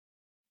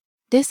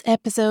This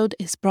episode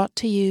is brought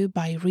to you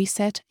by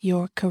Reset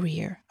Your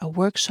Career, a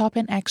workshop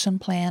and action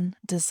plan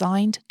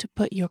designed to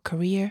put your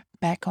career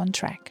back on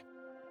track.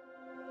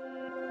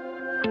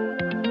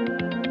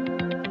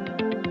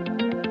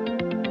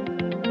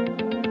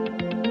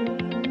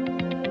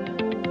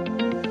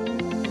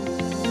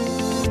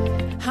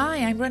 Hi,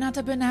 I'm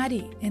Renata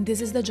Bernardi, and this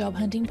is the Job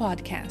Hunting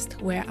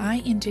Podcast, where I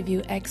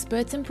interview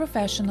experts and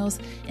professionals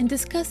and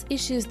discuss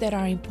issues that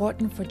are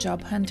important for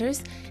job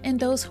hunters and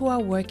those who are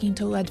working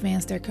to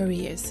advance their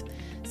careers.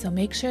 So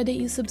make sure that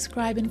you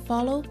subscribe and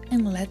follow,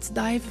 and let's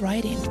dive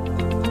right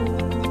in.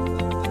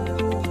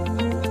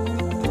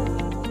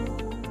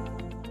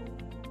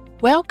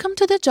 Welcome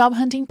to the Job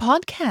Hunting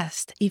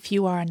Podcast. If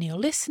you are a new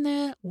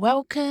listener,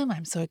 welcome.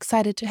 I'm so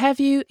excited to have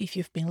you. If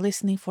you've been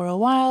listening for a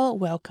while,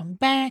 welcome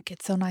back.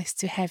 It's so nice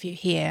to have you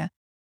here.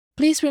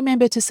 Please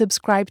remember to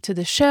subscribe to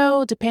the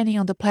show. Depending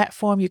on the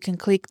platform, you can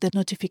click the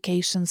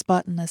notifications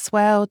button as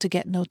well to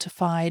get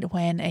notified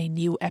when a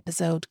new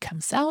episode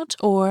comes out.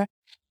 Or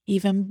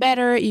even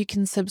better, you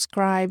can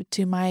subscribe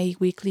to my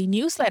weekly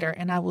newsletter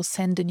and I will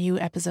send a new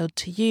episode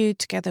to you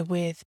together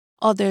with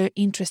other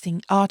interesting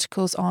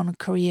articles on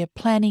career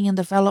planning and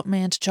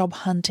development, job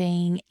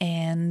hunting,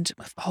 and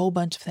a whole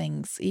bunch of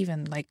things,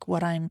 even like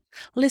what I'm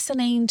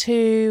listening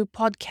to,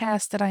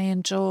 podcasts that I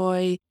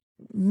enjoy,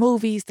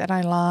 movies that I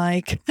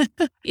like.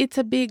 It's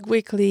a big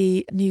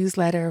weekly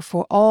newsletter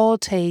for all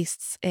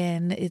tastes,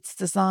 and it's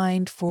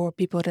designed for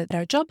people that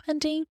are job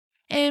hunting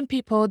and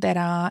people that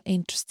are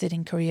interested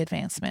in career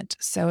advancement.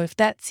 So if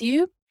that's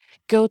you,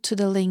 go to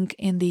the link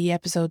in the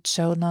episode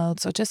show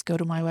notes or just go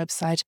to my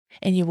website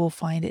and you will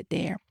find it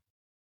there.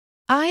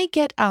 I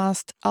get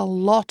asked a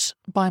lot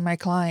by my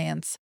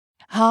clients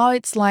how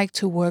it's like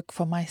to work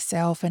for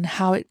myself and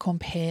how it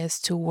compares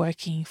to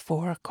working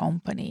for a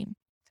company.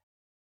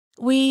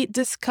 We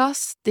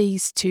discuss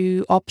these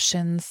two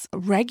options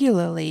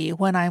regularly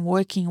when I'm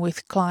working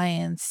with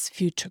clients'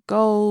 future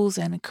goals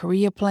and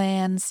career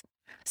plans.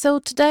 So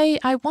today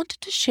I wanted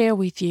to share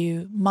with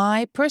you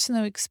my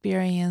personal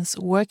experience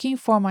working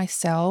for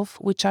myself,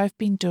 which I've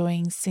been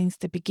doing since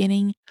the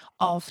beginning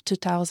of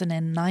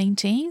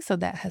 2019. So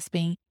that has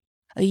been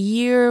a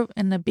year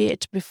and a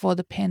bit before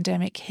the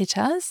pandemic hit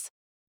us.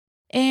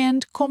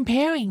 And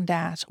comparing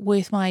that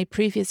with my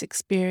previous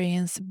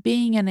experience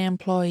being an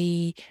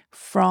employee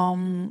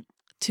from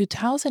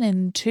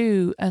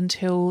 2002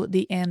 until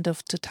the end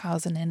of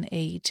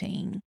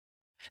 2018.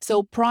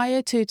 So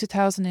prior to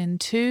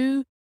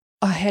 2002,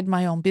 I had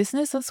my own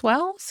business as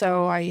well.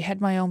 So I had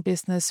my own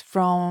business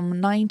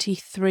from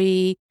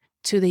 93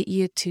 to the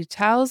year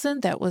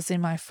 2000. That was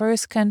in my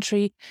first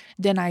country.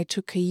 Then I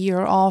took a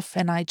year off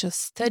and I just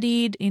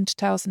studied in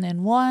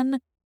 2001.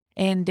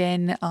 And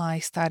then I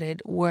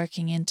started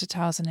working in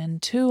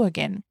 2002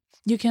 again.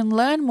 You can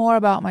learn more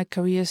about my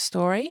career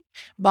story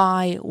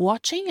by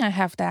watching. I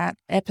have that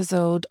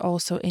episode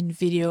also in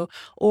video,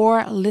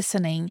 or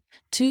listening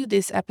to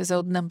this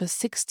episode number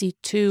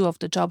 62 of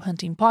the Job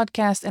Hunting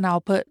Podcast. And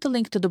I'll put the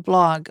link to the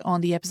blog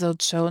on the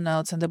episode show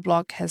notes. And the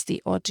blog has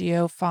the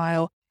audio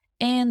file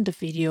and the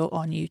video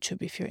on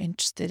YouTube if you're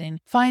interested in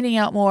finding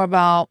out more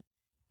about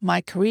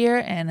my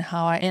career and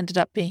how I ended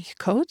up being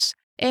a coach.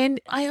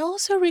 And I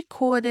also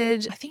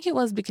recorded, I think it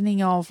was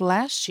beginning of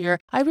last year,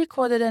 I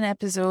recorded an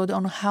episode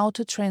on how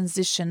to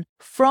transition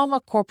from a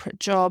corporate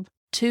job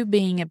to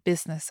being a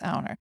business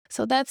owner.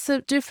 So that's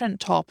a different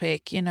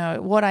topic,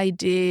 what I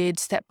did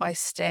step by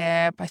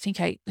step. I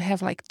think I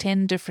have like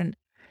 10 different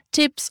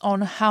tips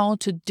on how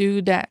to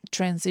do that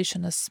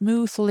transition as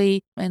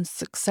smoothly and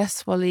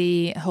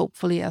successfully,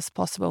 hopefully as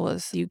possible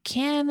as you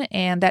can.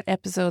 And that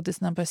episode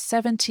is number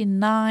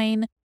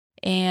 79.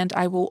 And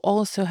I will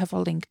also have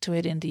a link to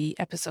it in the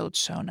episode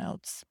show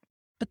notes.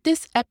 But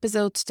this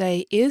episode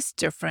today is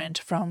different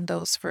from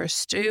those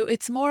first two.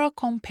 It's more a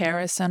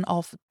comparison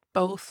of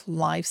both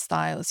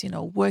lifestyles,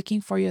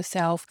 working for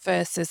yourself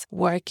versus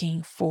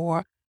working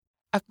for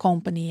a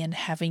company and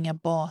having a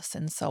boss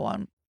and so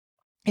on.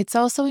 It's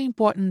also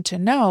important to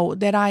know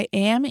that I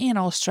am in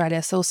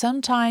Australia, so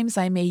sometimes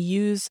I may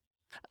use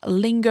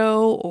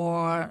lingo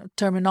or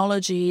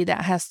terminology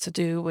that has to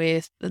do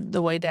with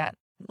the way that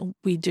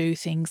we do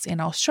things in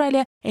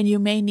Australia, and you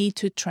may need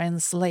to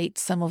translate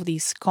some of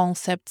these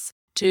concepts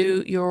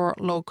to your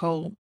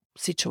local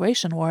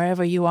situation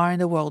wherever you are in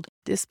the world.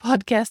 This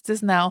podcast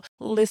is now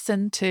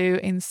listened to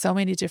in so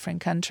many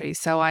different countries,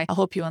 so I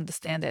hope you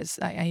understand this.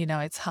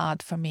 It's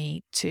hard for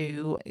me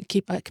to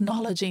keep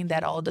acknowledging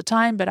that all the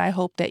time, but I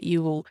hope that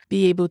you will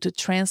be able to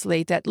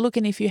translate that. Look,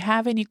 and if you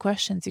have any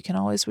questions, you can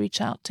always reach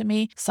out to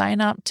me,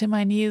 sign up to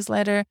my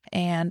newsletter,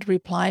 and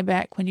reply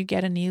back when you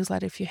get a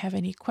newsletter if you have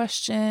any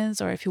questions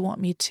or if you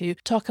want me to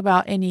talk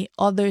about any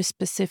other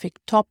specific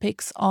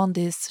topics on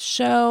this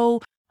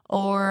show.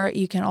 Or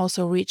you can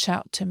also reach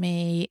out to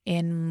me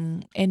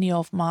in any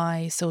of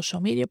my social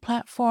media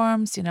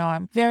platforms.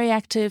 I'm very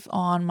active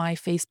on my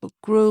Facebook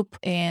group,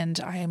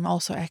 and I am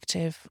also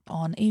active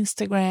on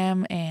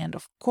Instagram and,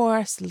 of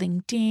course,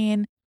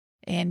 LinkedIn.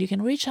 And you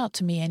can reach out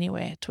to me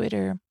anywhere,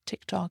 Twitter,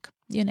 TikTok,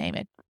 you name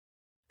it.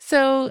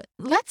 So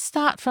let's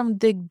start from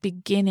the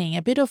beginning,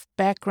 a bit of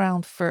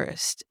background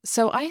first.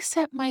 So I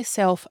set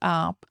myself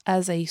up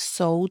as a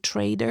sole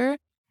trader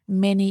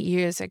many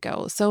years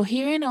ago. So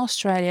here in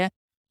Australia,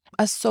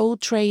 a sole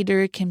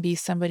trader can be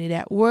somebody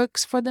that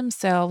works for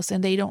themselves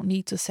and they don't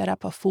need to set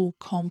up a full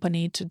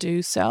company to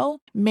do so.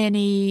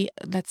 Many,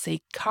 let's say,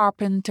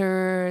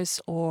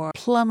 carpenters or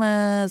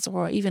plumbers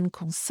or even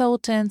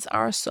consultants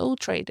are sole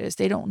traders.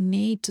 They don't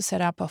need to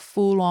set up a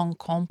full on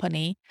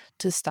company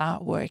to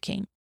start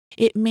working.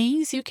 It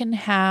means you can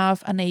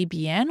have an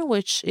ABN,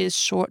 which is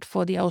short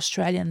for the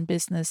Australian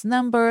business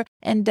number,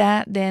 and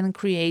that then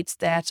creates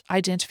that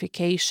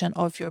identification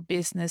of your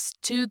business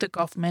to the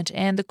government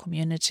and the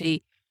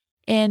community.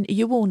 And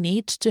you will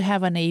need to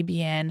have an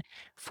ABN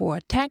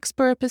for tax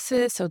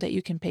purposes so that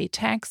you can pay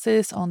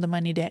taxes on the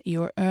money that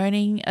you're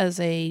earning as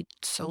a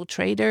sole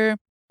trader.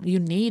 You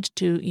need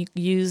to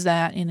use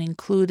that and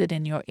include it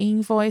in your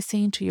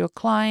invoicing to your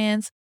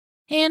clients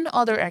and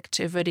other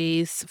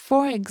activities.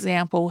 For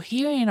example,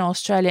 here in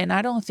Australia, and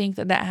I don't think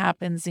that that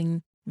happens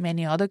in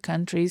many other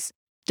countries,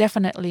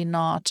 definitely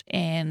not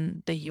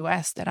in the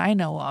US that I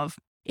know of.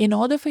 In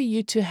order for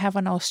you to have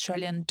an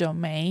Australian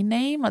domain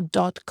name, a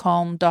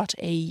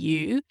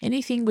 .com.au,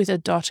 anything with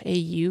a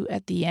 .au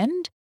at the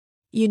end,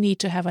 you need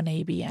to have an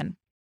ABN.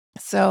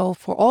 So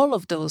for all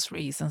of those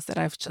reasons that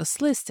I've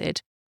just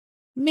listed,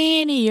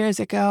 many years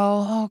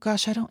ago, oh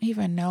gosh, I don't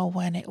even know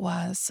when it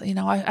was.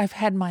 I've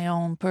had my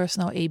own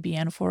personal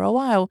ABN for a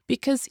while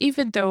because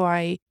even though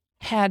I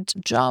had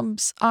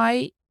jobs,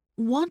 I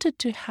wanted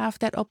to have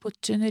that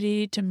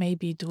opportunity to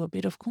maybe do a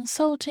bit of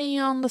consulting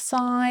on the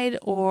side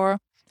or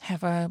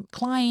have a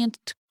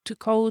client to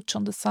coach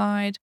on the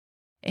side.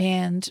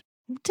 And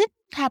it didn't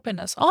happen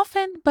as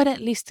often, but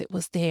at least it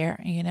was there,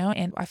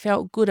 and I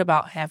felt good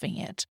about having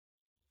it.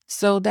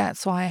 So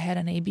that's why I had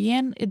an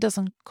ABN. It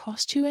doesn't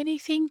cost you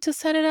anything to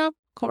set it up.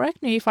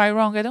 Correct me if I'm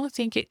wrong. I don't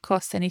think it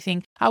costs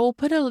anything. I will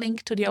put a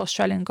link to the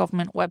Australian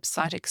government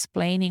website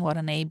explaining what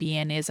an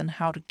ABN is and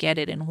how to get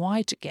it and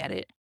why to get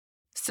it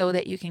so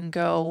that you can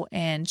go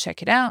and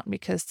check it out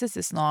because this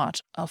is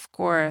not, of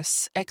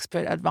course,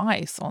 expert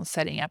advice on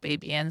setting up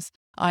ABNs.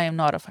 I am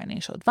not a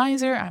financial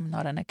advisor. I'm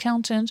not an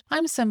accountant.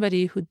 I'm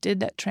somebody who did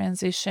that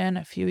transition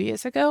a few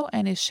years ago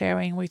and is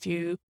sharing with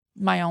you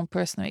my own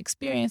personal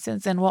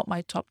experiences and what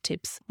my top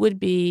tips would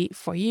be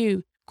for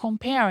you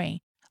comparing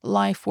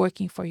life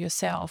working for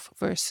yourself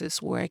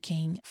versus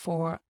working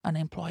for an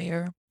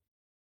employer.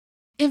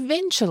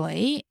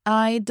 Eventually,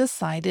 I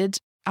decided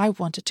I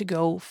wanted to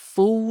go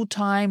full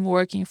time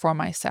working for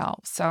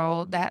myself.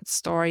 So that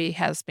story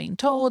has been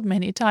told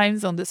many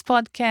times on this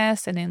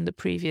podcast and in the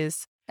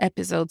previous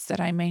episodes that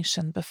I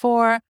mentioned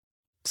before.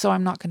 So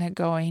I'm not going to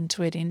go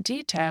into it in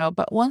detail.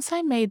 But once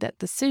I made that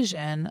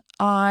decision,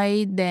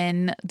 I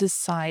then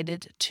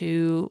decided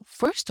to,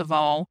 first of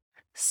all,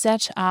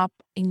 set up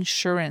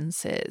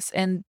insurances.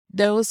 And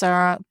those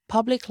are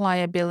public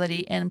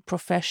liability and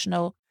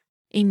professional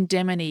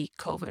indemnity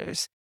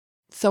covers.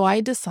 So I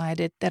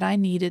decided that I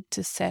needed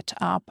to set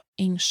up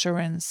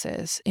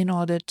insurances in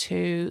order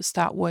to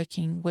start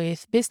working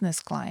with business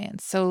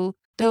clients. So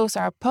those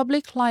are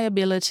public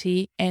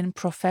liability and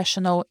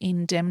professional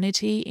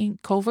indemnity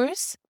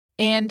covers.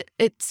 And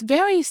it's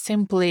very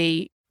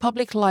simply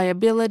public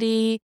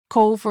liability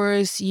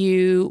covers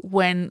you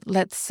when,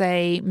 let's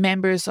say,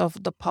 members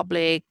of the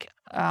public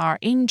are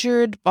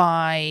injured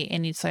by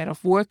any sort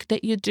of work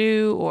that you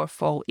do or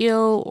fall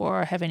ill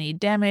or have any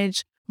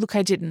damage. Look,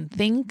 I didn't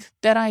think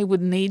that I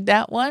would need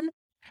that one,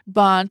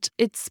 but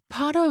it's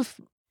part of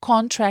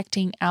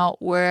contracting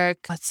out work.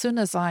 As soon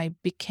as I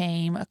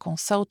became a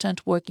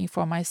consultant working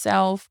for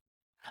myself,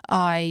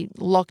 I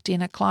locked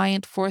in a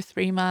client for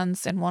 3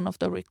 months, and one of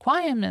the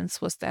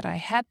requirements was that I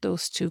had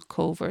those two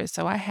covers.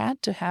 So I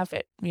had to have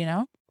it.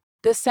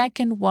 The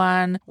second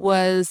one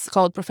was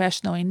called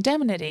professional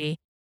indemnity.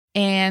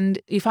 And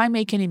if I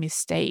make any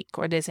mistake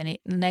or there's any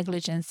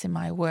negligence in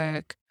my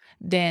work,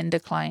 then the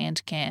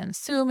client can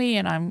sue me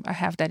and I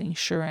have that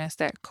insurance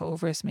that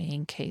covers me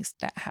in case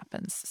that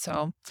happens.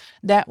 So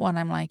that one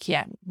I'm like,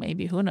 yeah,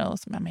 maybe who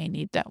knows, I may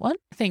need that one.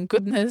 Thank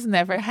goodness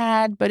never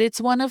had, but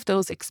it's one of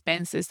those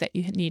expenses that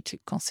you need to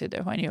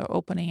consider when you're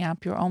opening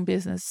up your own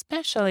business,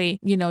 especially,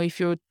 if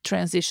you're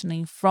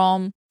transitioning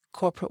from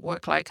corporate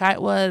work like I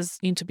was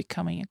into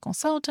becoming a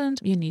consultant,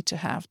 you need to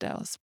have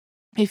those.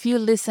 If you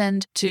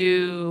listened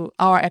to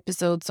our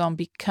episodes on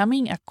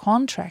becoming a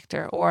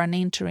contractor or an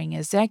interim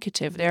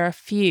executive, there are a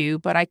few,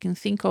 but I can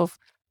think of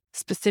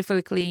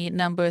specifically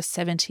number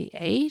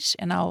 78,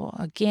 and I'll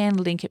again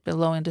link it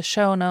below in the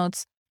show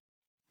notes.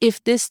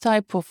 If this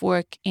type of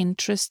work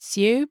interests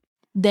you,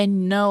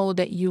 then know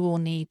that you will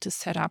need to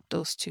set up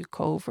those two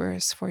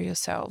covers for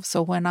yourself.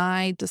 So when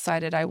I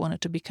decided I wanted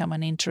to become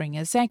an interim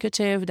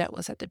executive, that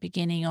was at the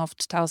beginning of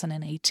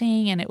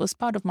 2018, and it was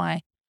part of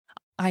my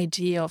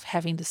idea of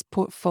having this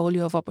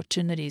portfolio of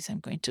opportunities. I'm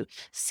going to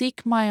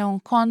seek my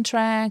own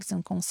contracts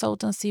and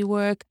consultancy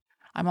work.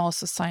 I'm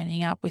also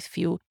signing up with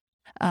few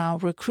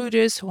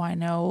recruiters who I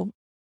know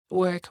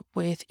work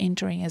with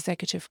interim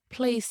executive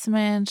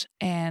placement.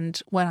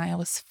 And when I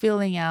was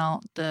filling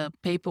out the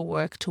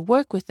paperwork to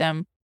work with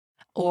them,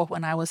 or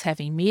when I was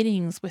having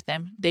meetings with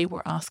them, they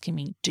were asking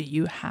me, do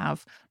you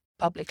have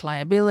public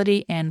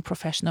liability and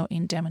professional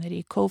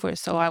indemnity cover?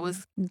 So I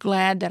was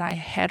glad that I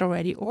had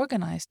already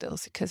organized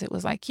those, because it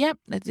was like, yep,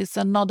 it's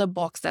another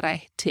box that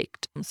I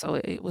ticked.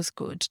 So it was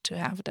good to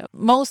have those.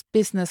 Most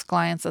business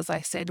clients, as I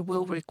said,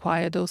 will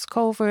require those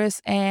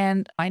covers,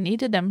 and I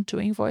needed them to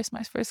invoice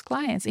my first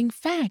clients. In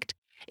fact,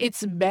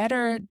 it's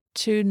better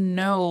to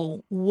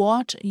know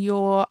what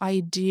your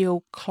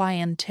ideal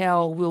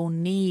clientele will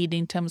need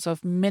in terms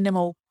of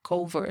minimal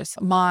covers.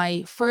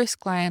 My first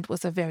client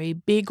was a very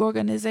big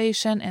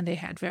organization, and they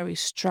had very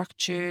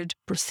structured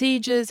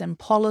procedures and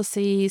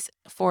policies.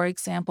 For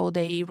example,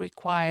 they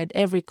required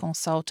every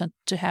consultant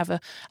to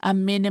have a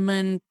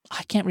minimum,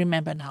 I can't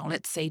remember now,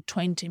 let's say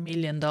 $20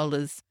 million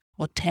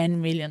or $10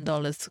 million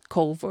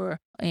cover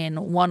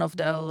in one of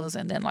those,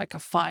 and then like a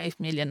 $5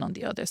 million on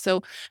the other.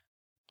 So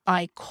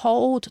I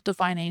called the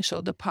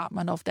financial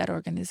department of that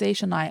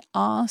organization. I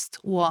asked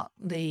what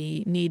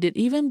they needed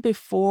even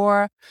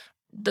before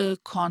the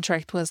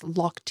contract was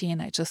locked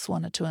in. I just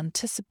wanted to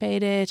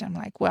anticipate it. I'm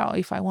like, well,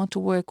 if I want to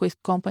work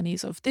with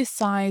companies of this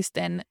size,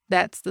 then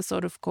that's the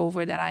sort of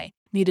cover that I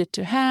needed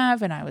to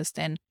have. And I was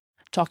then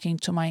talking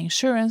to my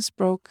insurance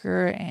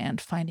broker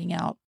and finding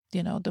out,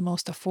 the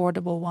most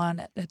affordable one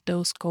at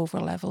those cover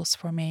levels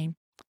for me.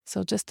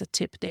 So just a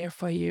tip there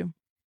for you.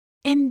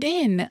 And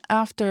then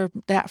after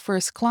that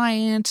first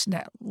client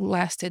that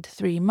lasted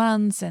 3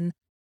 months, and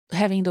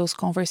having those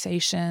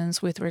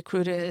conversations with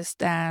recruiters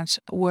that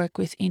work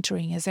with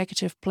interim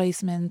executive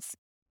placements,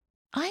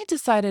 I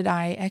decided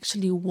I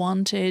actually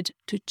wanted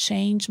to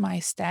change my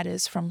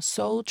status from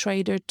sole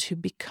trader to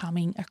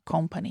becoming a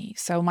company.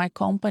 So my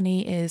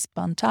company is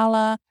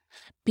Pantala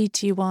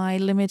Pty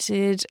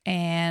Limited,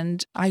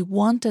 and I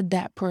wanted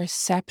that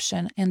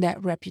perception and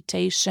that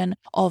reputation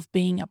of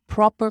being a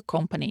proper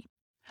company.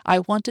 I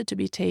wanted to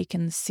be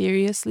taken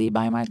seriously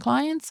by my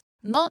clients.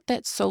 Not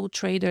that sole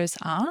traders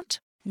aren't,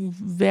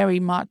 very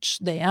much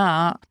they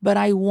are, but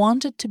I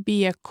wanted to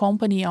be a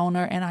company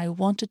owner, and I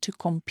wanted to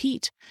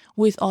compete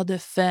with other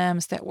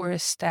firms that were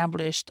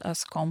established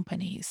as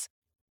companies.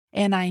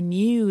 And I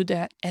knew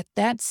that at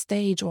that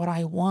stage, what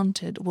I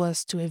wanted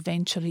was to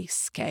eventually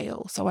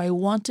scale. So I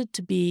wanted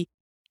to be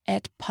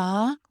at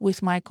par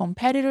with my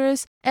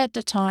competitors. At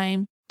the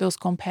time, those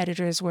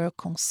competitors were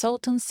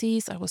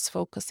consultancies. I was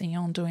focusing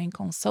on doing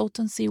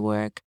consultancy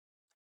work.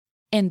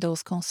 And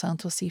those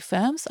consultancy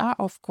firms are,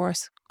 of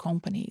course,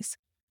 companies.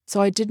 So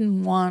I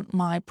didn't want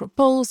my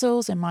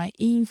proposals and my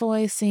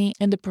invoicing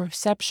and the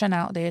perception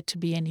out there to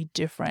be any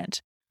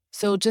different.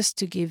 So just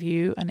to give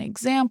you an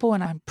example,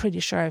 and I'm pretty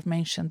sure I've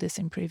mentioned this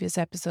in previous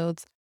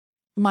episodes,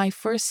 my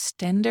first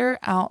tender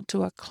out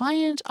to a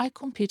client, I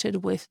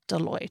competed with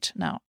Deloitte.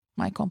 Now,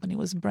 my company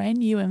was brand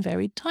new and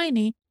very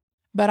tiny,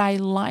 but I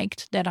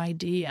liked that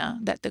idea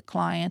that the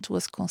client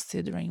was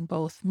considering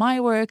both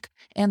my work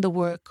and the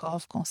work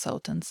of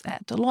consultants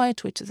at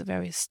Deloitte, which is a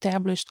very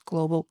established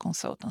global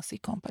consultancy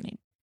company.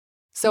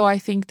 So I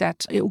think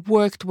that it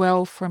worked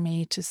well for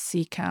me to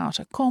seek out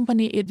a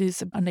company. It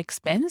is an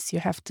expense.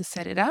 You have to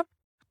set it up,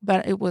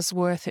 but it was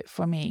worth it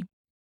for me.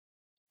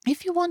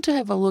 If you want to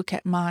have a look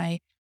at my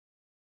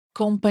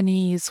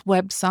company's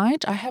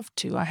website, I have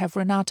two. I have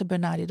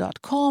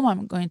renatabernardi.com.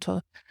 I'm going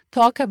to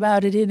talk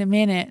about it in a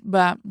minute,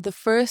 but the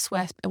first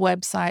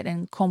website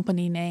and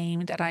company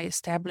name that I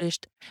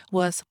established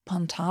was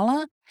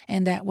Pantala,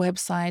 and that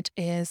website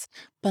is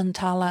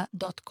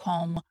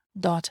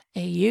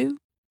pantala.com.au.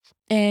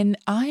 And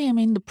I am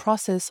in the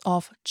process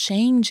of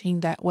changing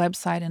that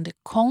website and the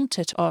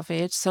content of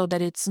it so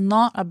that it's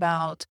not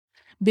about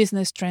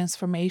business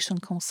transformation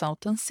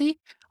consultancy,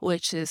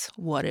 which is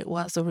what it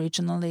was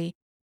originally,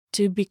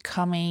 to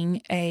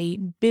becoming a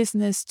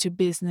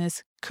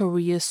business-to-business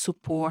career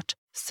support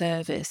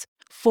service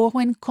for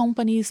when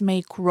companies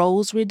make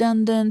roles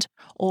redundant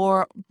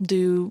or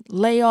do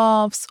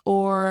layoffs,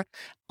 or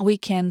we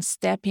can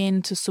step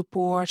in to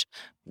support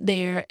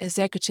their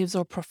executives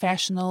or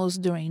professionals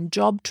during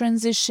job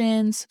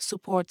transitions,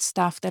 support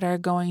staff that are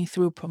going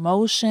through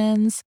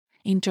promotions,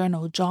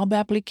 internal job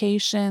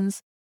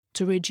applications,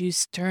 to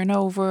reduce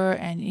turnover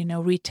and,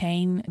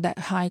 retain that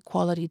high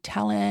quality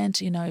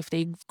talent, if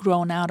they've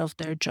grown out of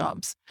their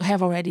jobs. I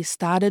have already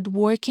started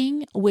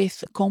working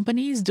with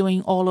companies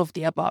doing all of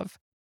the above.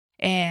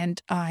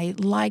 And I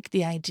like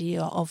the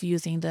idea of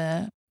using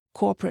the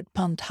corporate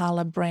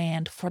Pantala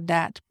brand for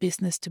that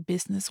business to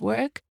business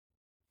work,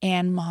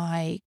 and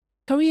my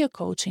career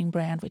coaching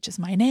brand, which is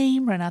my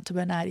name, Renata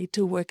Bernardi,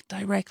 to work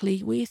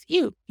directly with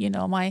you,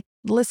 my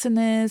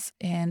listeners,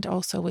 and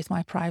also with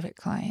my private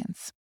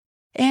clients.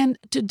 And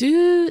to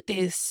do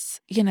this,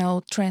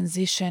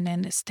 transition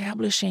and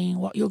establishing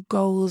what your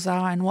goals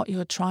are and what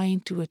you're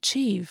trying to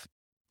achieve,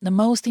 the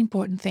most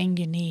important thing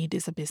you need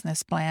is a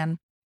business plan.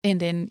 And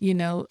then,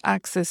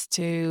 access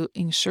to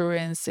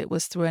insurance. It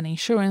was through an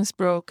insurance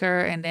broker.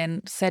 And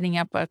then setting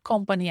up a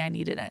company, I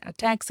needed a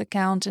tax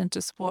accountant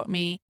to support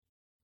me.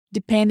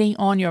 Depending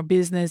on your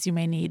business, you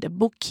may need a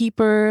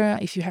bookkeeper.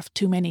 If you have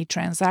too many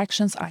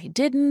transactions, I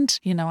didn't,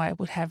 I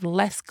would have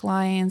less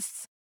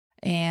clients.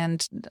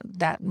 And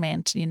that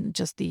meant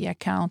just the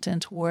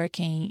accountant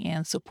working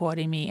and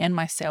supporting me and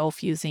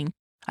myself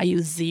I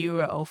use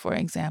Zero, for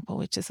example,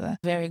 which is a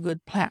very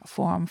good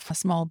platform for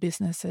small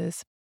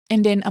businesses.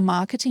 And then a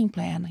marketing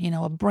plan,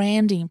 a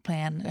branding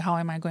plan. How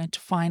am I going to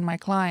find my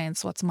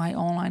clients? What's my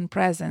online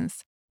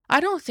presence? I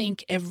don't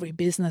think every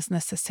business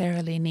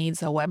necessarily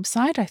needs a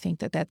website. I think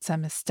that that's a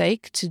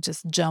mistake to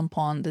just jump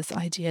on this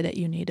idea that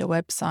you need a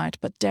website,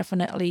 but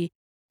definitely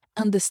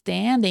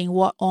understanding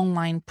what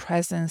online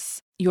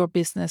presence your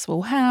business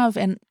will have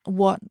and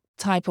what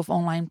type of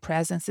online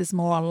presence is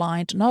more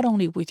aligned not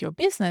only with your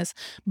business,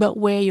 but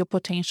where your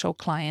potential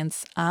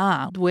clients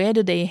are. Where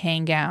do they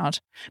hang out?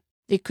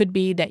 It could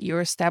be that you're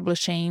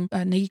establishing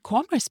an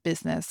e-commerce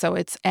business. So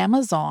it's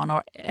Amazon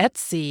or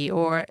Etsy,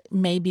 or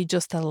maybe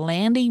just a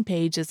landing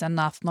page is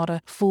enough, not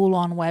a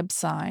full-on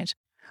website.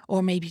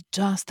 Or maybe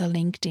just a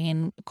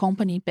LinkedIn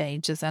company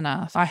page is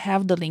enough. I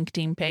have the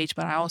LinkedIn page,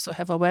 but I also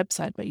have a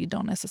website, but you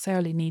don't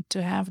necessarily need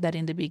to have that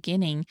in the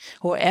beginning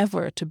or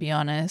ever, to be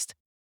honest.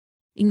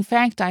 In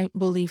fact, I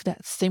believe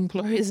that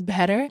simpler is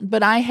better,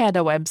 but I had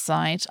a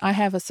website, I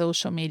have a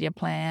social media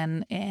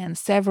plan and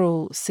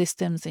several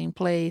systems in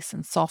place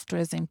and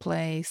softwares in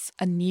place,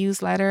 a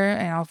newsletter,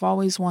 and I've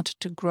always wanted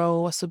to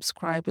grow a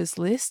subscribers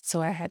list,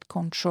 so I had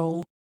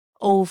control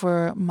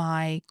over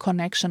my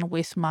connection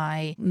with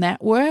my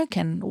network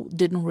and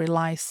didn't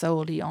rely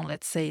solely on,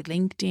 let's say,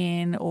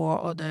 LinkedIn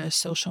or other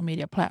social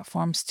media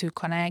platforms to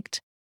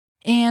connect.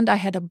 And I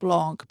had a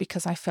blog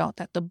because I felt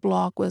that the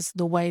blog was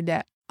the way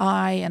that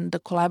I and the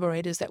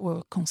collaborators that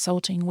were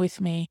consulting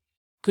with me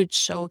could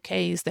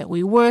showcase that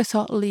we were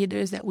thought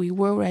leaders, that we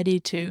were ready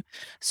to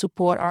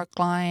support our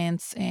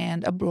clients,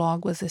 and a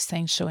blog was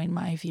essential in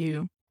my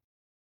view.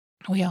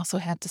 We also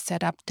had to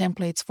set up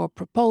templates for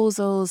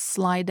proposals,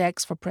 slide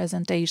decks for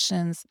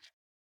presentations.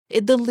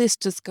 The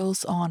list just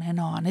goes on and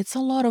on. It's a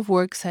lot of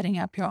work setting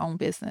up your own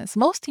business.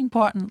 Most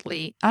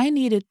importantly, I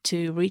needed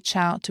to reach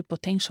out to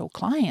potential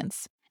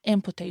clients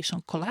and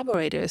potential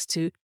collaborators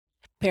to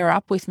pair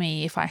up with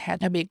me if I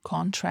had a big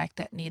contract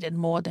that needed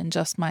more than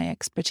just my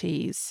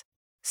expertise.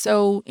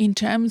 So, in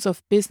terms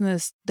of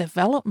business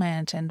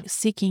development and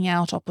seeking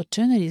out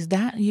opportunities,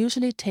 that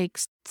usually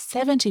takes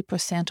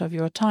 70% of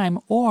your time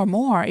or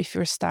more if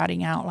you're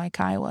starting out like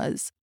I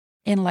was.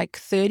 And like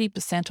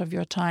 30% of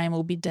your time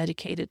will be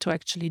dedicated to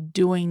actually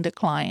doing the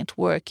client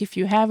work, if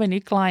you have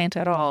any client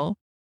at all.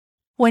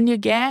 When you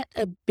get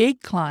a big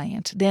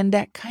client, then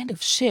that kind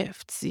of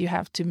shifts. You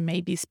have to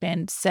maybe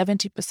spend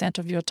 70%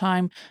 of your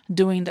time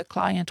doing the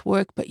client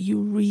work, but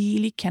you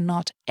really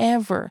cannot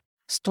ever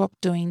stop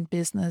doing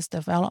business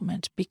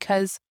development,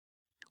 because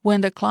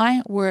when the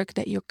client work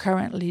that you're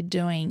currently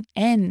doing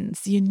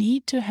ends, you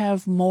need to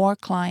have more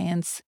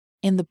clients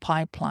in the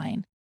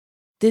pipeline.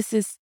 This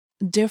is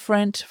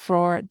different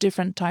for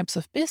different types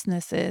of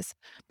businesses,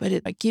 but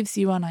it gives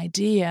you an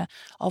idea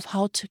of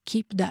how to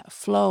keep that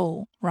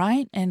flow,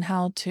 right? And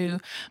how to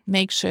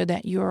make sure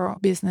that your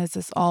business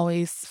is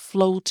always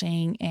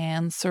floating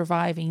and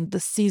surviving the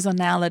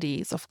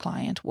seasonalities of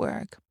client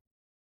work.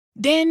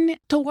 Then,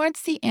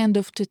 towards the end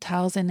of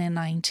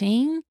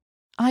 2019,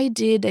 I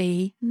did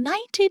a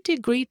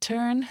 90-degree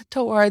turn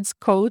towards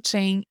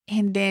coaching.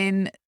 And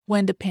then,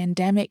 when the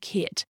pandemic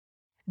hit,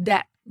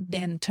 that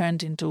then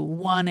turned into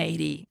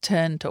 180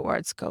 turn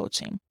towards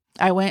coaching.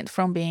 I went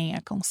from being a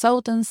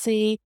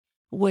consultancy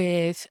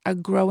with a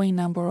growing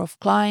number of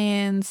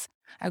clients,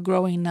 a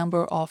growing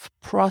number of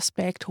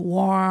prospect,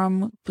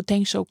 warm,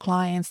 potential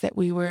clients that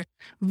we were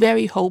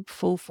very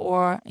hopeful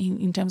for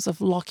in terms of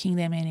locking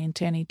them in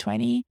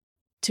 2020,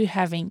 to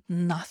having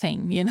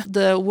nothing.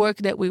 The work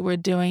that we were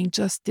doing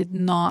just did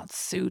not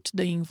suit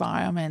the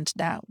environment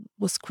that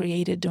was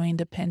created during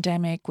the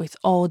pandemic, with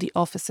all the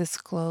offices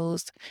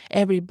closed,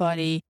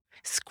 everybody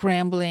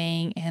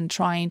scrambling and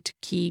trying to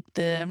keep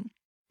the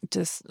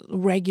just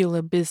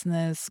regular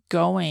business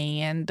going,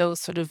 and those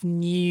sort of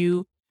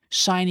new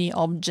shiny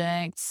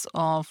objects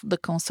of the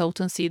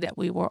consultancy that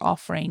we were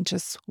offering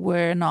just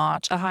were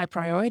not a high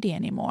priority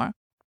anymore.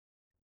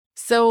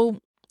 So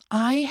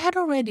I had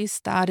already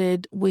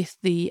started with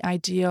the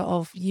idea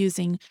of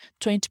using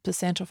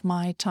 20% of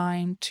my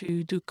time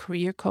to do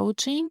career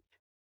coaching.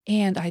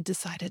 And I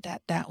decided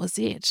that that was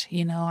it.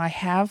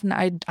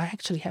 I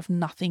actually have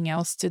nothing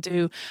else to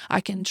do.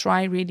 I can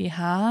try really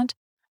hard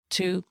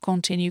to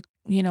continue,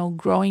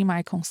 growing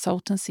my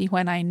consultancy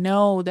when I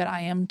know that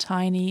I am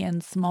tiny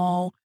and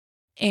small.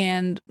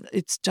 And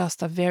it's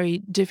just a very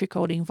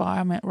difficult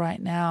environment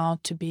right now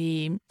to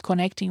be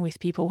connecting with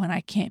people when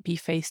I can't be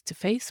face to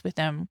face with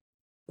them.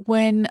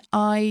 When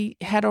I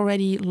had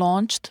already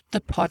launched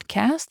this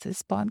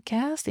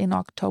podcast in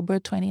October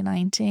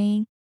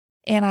 2019,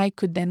 and I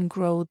could then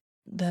grow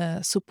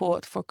the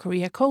support for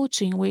career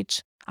coaching,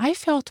 which I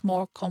felt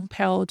more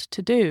compelled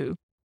to do.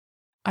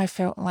 I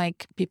felt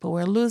like people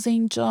were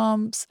losing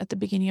jobs at the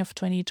beginning of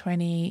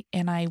 2020,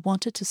 and I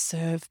wanted to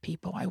serve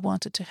people. I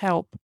wanted to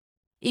help.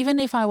 Even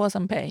if I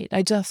wasn't paid,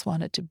 I just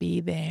wanted to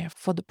be there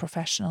for the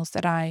professionals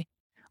that I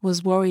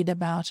was worried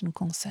about and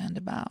concerned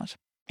about.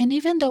 And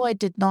even though I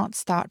did not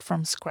start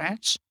from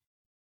scratch,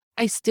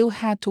 I still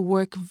had to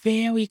work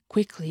very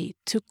quickly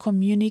to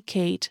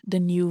communicate the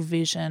new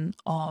vision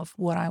of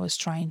what I was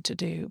trying to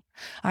do.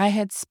 I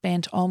had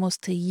spent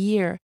almost a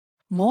year,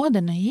 more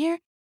than a year,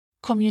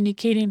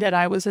 communicating that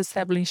I was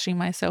establishing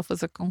myself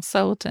as a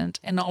consultant,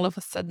 and all of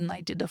a sudden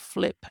I did a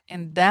flip,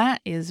 and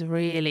that is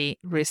really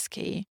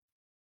risky.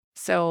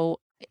 So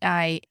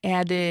I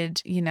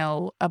added,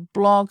 a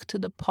blog to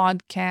the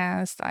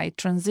podcast. I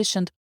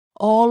transitioned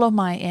all of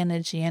my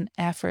energy and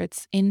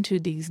efforts into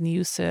these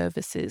new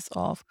services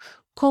of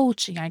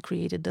coaching. I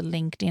created the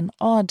LinkedIn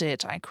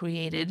audit. I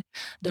created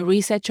the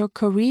Reset Your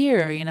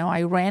Career.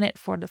 I ran it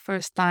for the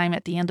first time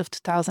at the end of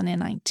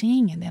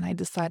 2019. And then I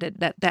decided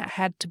that that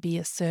had to be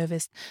a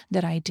service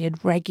that I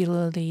did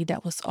regularly,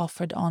 that was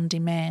offered on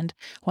demand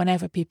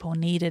whenever people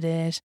needed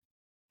it.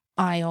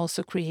 I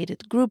also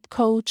created group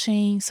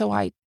coaching. So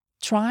I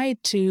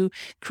tried to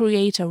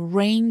create a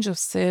range of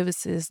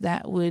services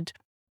that would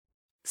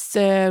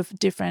serve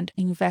different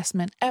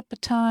investment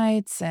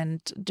appetites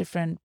and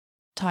different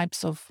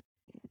types of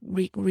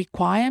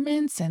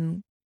requirements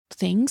and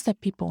things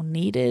that people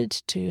needed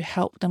to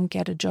help them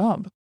get a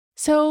job.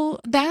 So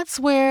that's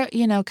where,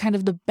 kind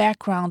of the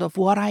background of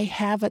what I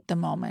have at the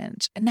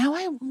moment. And now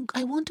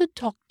I want to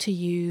talk to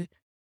you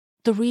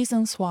the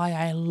reasons why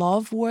I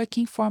love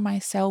working for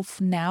myself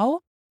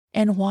now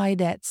and why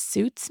that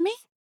suits me.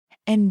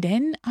 And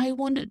then I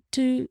wanted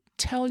to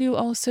tell you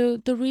also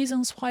the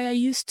reasons why I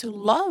used to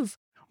love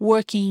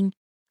working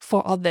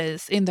for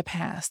others in the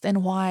past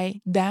and why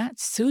that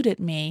suited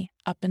me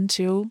up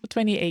until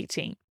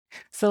 2018.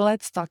 So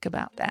let's talk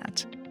about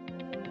that.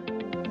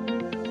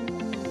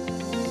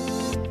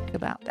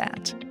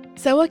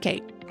 So,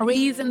 okay,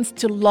 reasons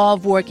to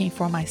love working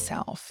for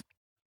myself.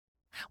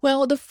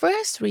 Well, the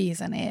first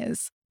reason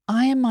is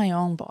I am my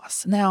own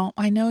boss. Now,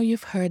 I know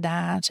you've heard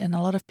that, and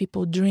a lot of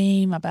people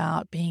dream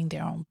about being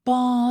their own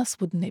boss.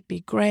 Wouldn't it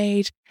be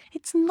great?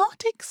 It's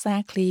not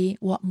exactly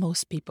what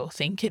most people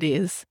think it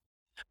is.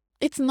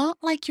 It's not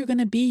like you're going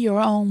to be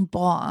your own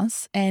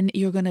boss and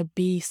you're going to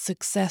be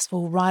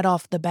successful right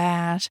off the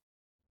bat.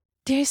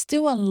 There's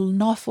still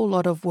an awful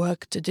lot of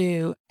work to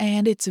do,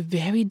 and it's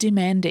very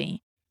demanding.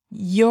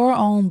 Your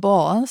own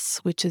boss,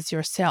 which is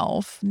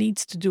yourself,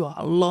 needs to do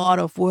a lot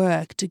of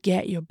work to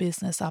get your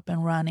business up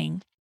and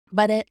running.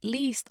 But at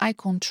least I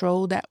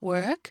control that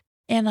work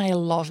and I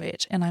love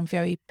it and I'm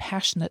very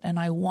passionate and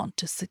I want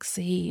to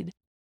succeed.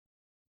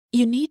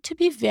 You need to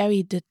be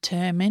very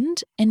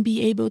determined and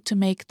be able to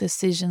make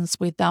decisions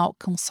without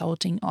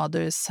consulting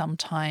others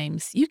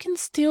sometimes. You can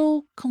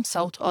still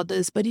consult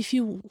others, but if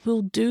you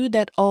will do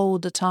that all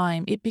the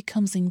time, it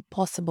becomes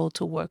impossible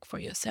to work for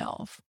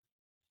yourself.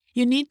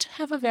 You need to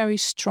have a very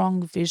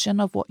strong vision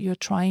of what you're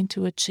trying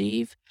to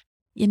achieve,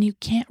 and you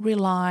can't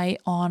rely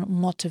on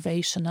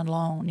motivation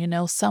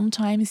alone.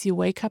 Sometimes you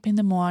wake up in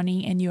the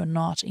morning and you're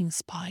not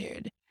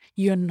inspired.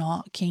 You're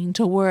not keen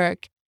to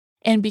work.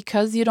 And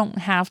because you don't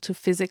have to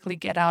physically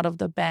get out of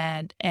the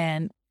bed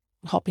and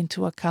hop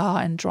into a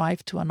car and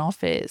drive to an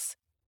office,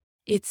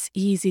 it's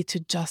easy to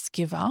just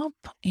give up.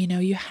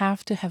 You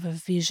have to have a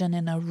vision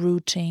and a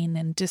routine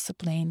and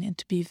discipline and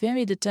to be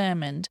very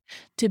determined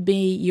to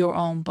be your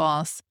own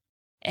boss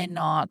and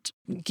not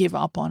give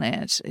up on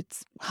it.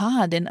 It's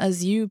hard. And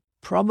as you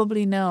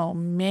probably know,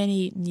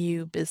 many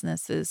new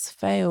businesses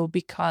fail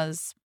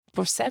because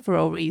for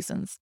several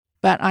reasons.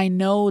 But I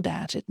know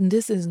that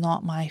this is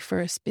not my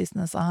first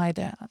business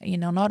either.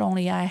 Not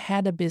only I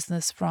had a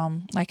business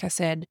from, like I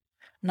said,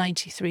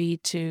 93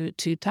 to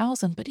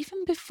 2000, but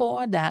even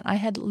before that, I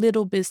had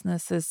little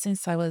businesses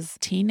since I was a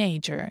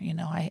teenager.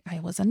 I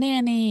was a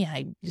nanny.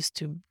 I used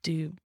to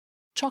do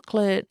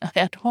chocolate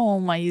at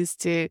home. I used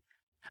to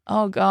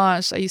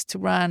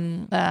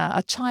run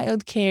a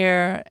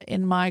childcare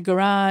in my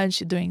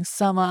garage during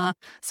summer.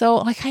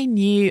 So I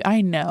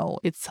know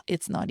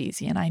it's not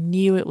easy, and I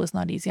knew it was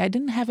not easy. I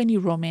didn't have any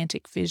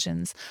romantic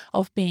visions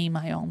of being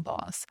my own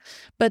boss,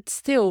 but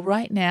still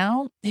right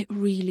now it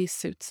really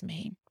suits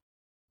me.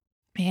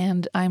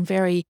 And I'm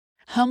very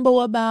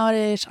humble about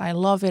it. I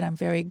love it. I'm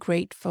very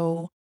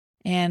grateful.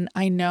 And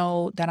I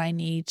know that I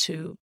need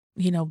to,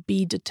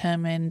 be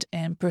determined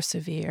and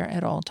persevere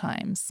at all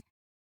times.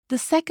 The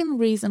second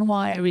reason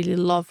why I really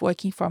love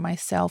working for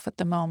myself at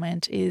the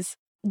moment is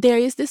there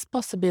is this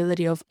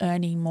possibility of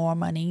earning more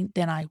money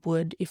than I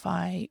would if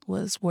I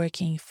was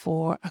working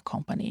for a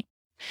company.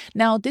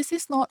 Now, this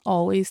is not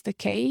always the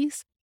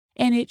case,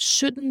 and it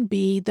shouldn't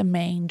be the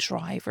main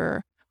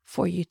driver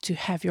for you to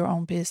have your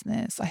own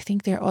business. I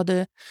think there are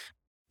other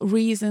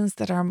reasons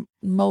that are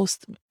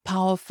most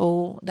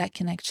powerful that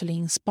can actually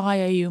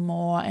inspire you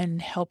more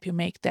and help you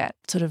make that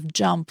sort of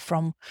jump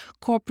from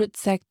corporate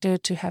sector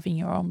to having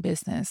your own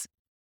business.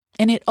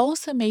 And it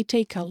also may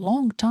take a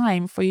long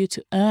time for you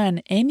to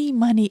earn any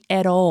money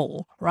at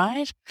all,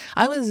 right?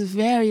 I was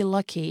very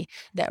lucky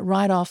that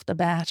right off the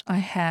bat, I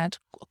had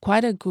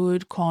quite a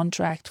good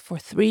contract for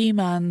 3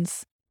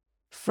 months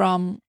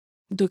from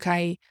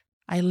Dukai.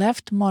 I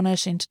left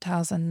Monash in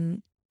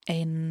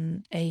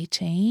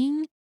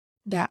 2018.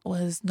 That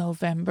was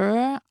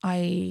November.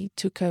 I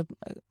took a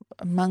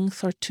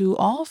month or two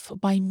off.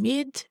 By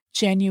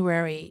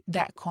mid-January,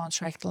 that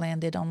contract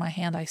landed on my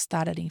hand. I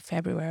started in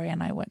February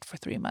and I went for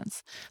 3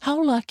 months.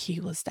 How lucky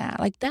was that?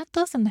 Like, that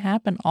doesn't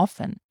happen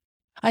often.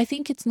 I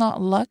think it's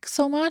not luck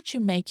so much. You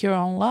make your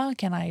own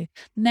luck. And I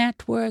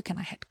network and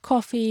I had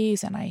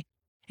coffees and I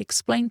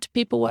explained to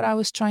people what I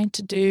was trying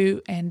to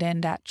do. And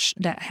then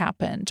that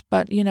happened.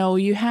 But,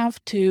 you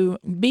have to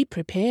be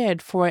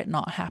prepared for it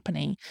not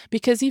happening,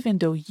 because even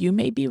though you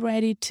may be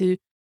ready to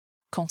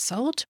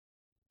consult,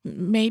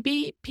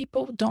 maybe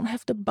people don't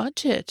have the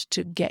budget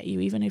to get you,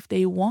 even if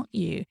they want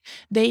you.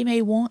 They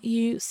may want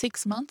you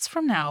 6 months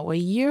from now, a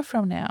year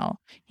from now.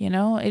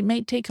 It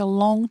may take a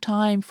long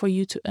time for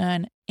you to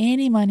earn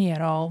any money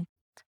at all.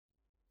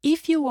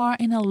 If you are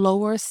in a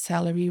lower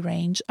salary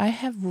range, I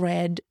have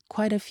read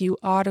quite a few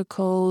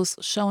articles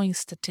showing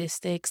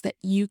statistics that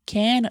you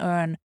can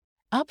earn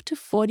up to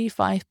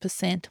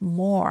 45%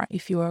 more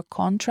if you're a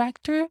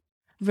contractor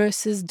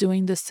versus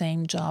doing the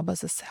same job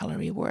as a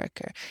salary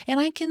worker. And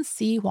I can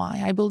see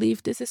why. I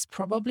believe this is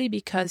probably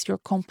because you're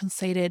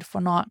compensated for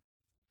not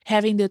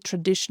having the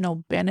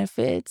traditional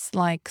benefits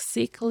like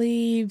sick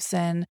leaves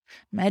and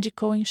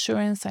medical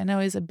insurance. I know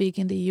is a big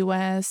in the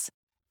US.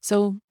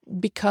 So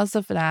because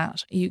of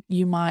that,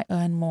 you might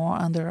earn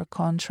more under a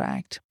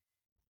contract.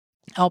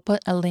 I'll put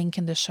a link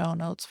in the show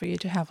notes for you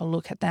to have a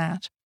look at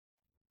that.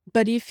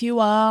 But if you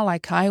are,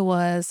 like I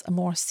was, a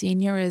more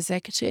senior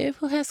executive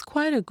who has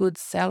quite a good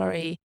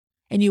salary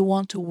and you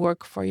want to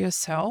work for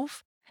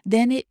yourself,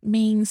 then it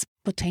means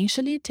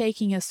potentially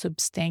taking a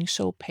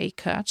substantial pay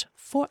cut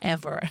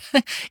forever,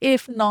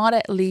 if not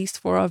at least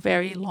for a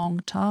very long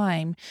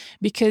time,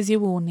 because you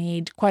will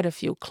need quite a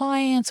few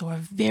clients or a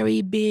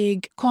very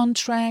big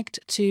contract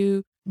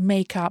to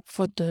make up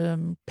for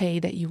the pay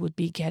that you would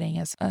be getting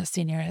as a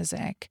senior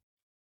exec.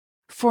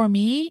 For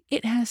me,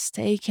 it has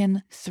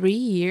taken 3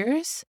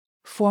 years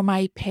for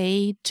my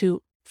pay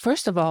to,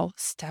 first of all,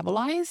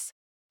 stabilize,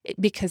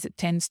 because it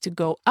tends to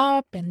go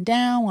up and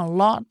down a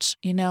lot,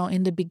 in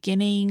the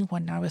beginning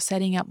when I was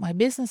setting up my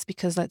business,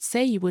 because let's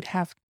say you would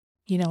have,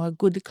 a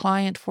good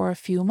client for a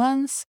few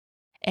months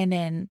and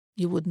then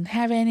you wouldn't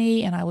have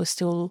any. And I was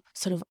still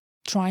sort of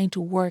trying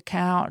to work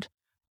out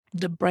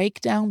the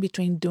breakdown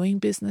between doing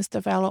business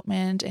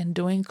development and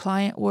doing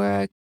client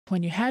work.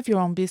 When you have your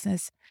own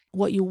business,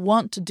 what you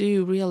want to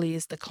do really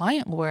is the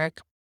client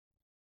work.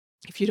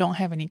 If you don't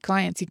have any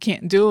clients, you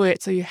can't do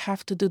it. So you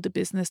have to do the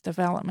business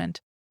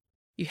development.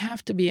 You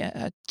have to be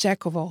a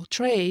jack of all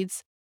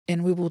trades.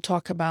 And we will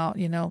talk about,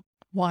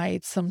 why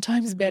it's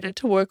sometimes better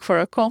to work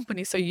for a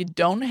company so you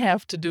don't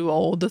have to do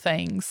all the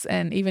things.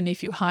 And even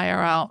if you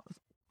hire out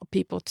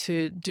people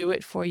to do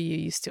it for you,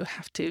 you still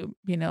have to,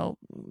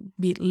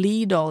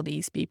 lead all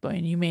these people,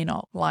 and you may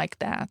not like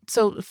that.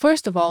 So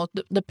first of all,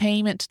 the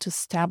payment to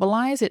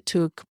stabilize, it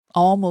took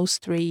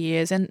almost 3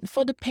 years. And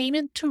for the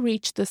payment to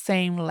reach the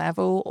same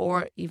level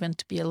or even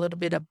to be a little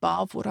bit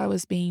above what I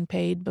was being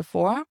paid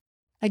before,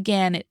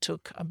 again, it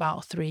took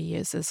about 3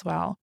 years as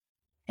well.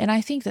 And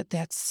I think that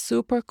that's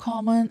super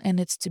common and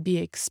it's to be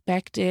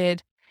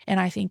expected. And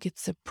I think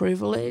it's a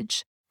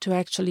privilege to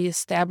actually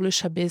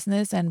establish a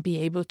business and be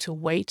able to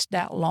wait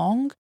that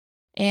long.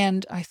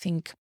 And I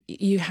think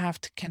you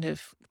have to kind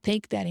of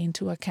take that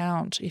into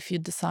account if you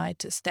decide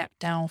to step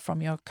down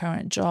from your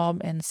current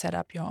job and set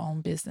up your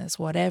own business,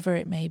 whatever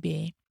it may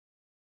be.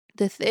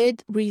 The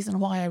third reason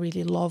why I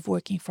really love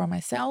working for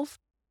myself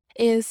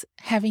is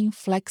having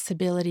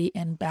flexibility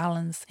and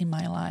balance in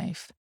my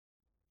life.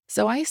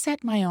 So I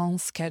set my own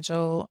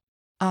schedule.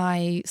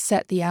 I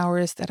set the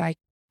hours that I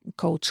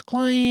coach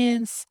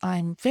clients.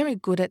 I'm very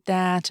good at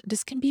that.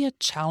 This can be a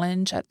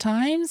challenge at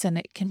times, and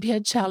it can be a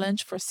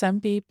challenge for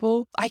some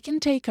people. I can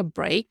take a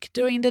break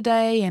during the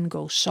day and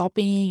go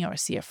shopping or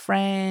see a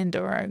friend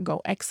or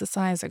go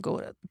exercise or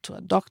go to a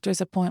doctor's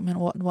appointment,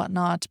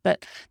 whatnot.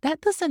 But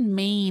that doesn't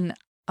mean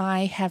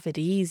I have it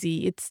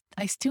easy.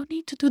 I still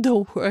need to do the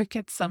work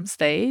at some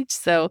stage.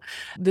 So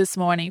this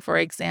morning, for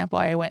example,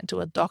 I went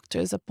to a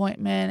doctor's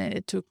appointment and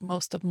it took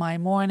most of my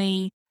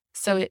morning.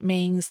 So it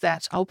means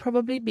that I'll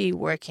probably be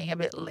working a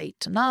bit late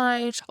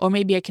tonight, or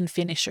maybe I can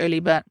finish early,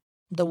 but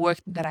the work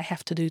that I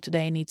have to do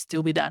today needs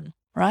to be done,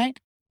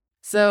 right?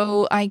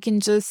 So I can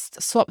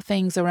just swap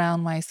things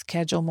around my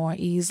schedule more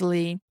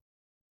easily.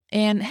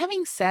 And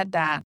having said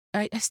that,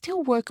 I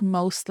still work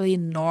mostly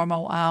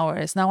normal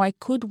hours. Now, I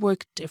could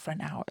work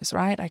different hours,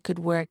 right? I could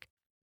work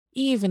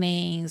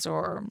evenings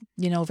or,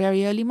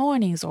 very early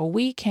mornings or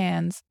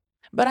weekends,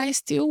 but I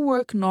still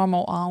work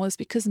normal hours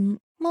because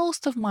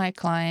most of my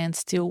clients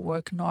still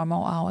work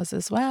normal hours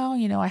as well.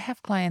 I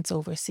have clients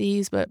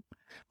overseas, but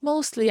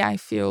mostly I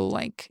feel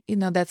like,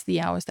 that's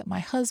the hours that my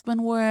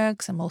husband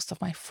works and most of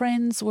my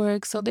friends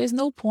work. So there's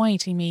no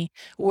point in me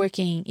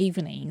working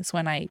evenings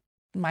when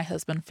my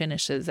husband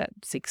finishes at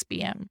 6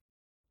 p.m.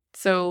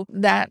 So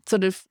that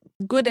sort of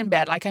good and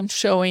bad, like I'm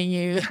showing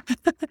you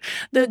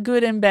the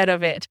good and bad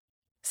of it.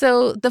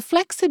 So the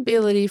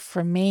flexibility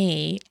for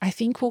me, I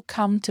think will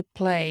come to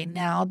play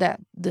now that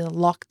the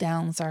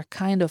lockdowns are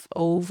kind of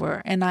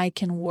over and I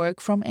can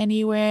work from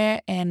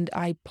anywhere and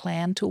I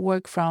plan to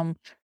work from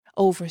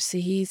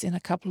overseas in a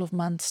couple of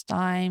months'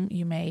 time.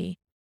 You may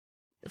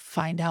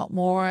find out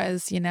more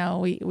as,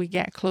 we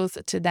get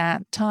closer to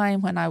that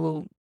time when I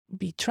will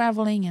be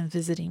traveling and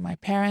visiting my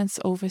parents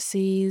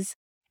overseas.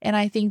 And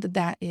I think that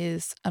that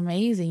is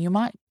amazing. You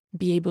might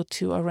be able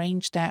to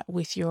arrange that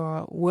with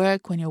your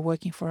work when you're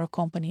working for a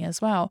company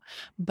as well.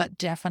 But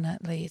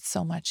definitely, it's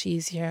so much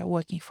easier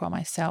working for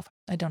myself.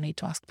 I don't need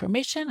to ask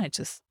permission. I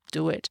just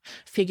do it,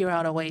 figure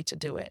out a way to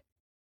do it.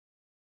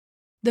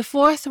 The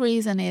fourth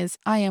reason is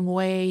I am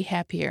way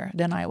happier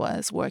than I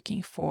was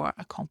working for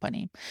a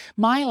company.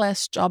 My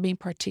last job in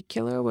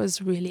particular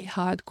was really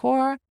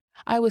hardcore.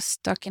 I was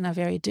stuck in a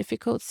very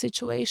difficult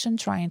situation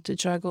trying to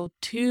juggle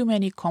too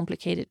many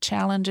complicated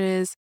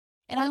challenges,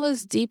 and I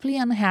was deeply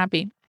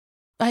unhappy.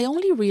 I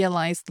only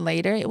realized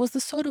later it was the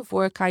sort of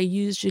work I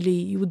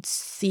usually would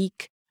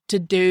seek to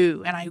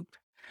do, and I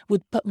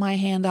would put my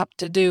hand up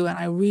to do, and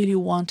I really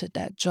wanted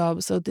that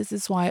job. So this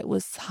is why it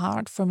was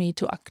hard for me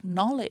to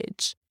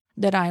acknowledge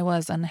that I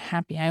was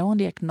unhappy. I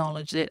only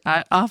acknowledged it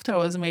after I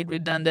was made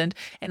redundant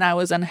and I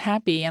was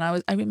unhappy.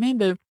 And I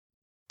remember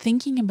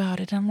thinking about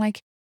it. I'm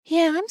like,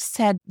 yeah, I'm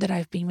sad that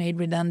I've been made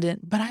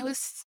redundant, but I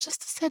was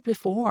just sad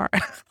before.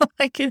 I'm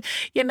like,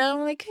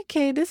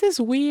 okay, this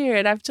is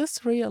weird. I've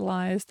just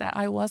realized that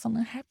I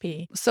wasn't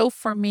happy. So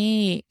for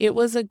me, it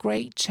was a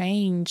great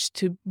change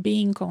to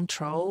be in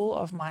control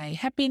of my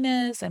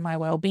happiness and my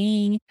well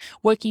being.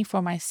 Working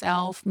for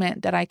myself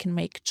meant that I can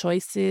make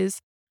choices,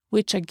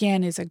 which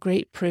again is a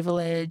great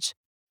privilege.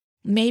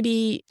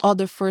 Maybe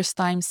other first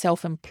time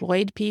self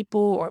employed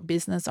people or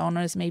business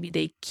owners, maybe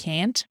they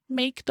can't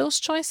make those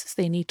choices.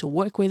 They need to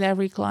work with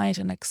every client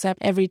and accept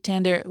every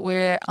tender,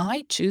 where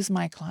I choose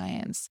my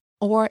clients.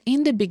 Or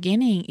in the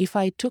beginning, if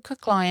I took a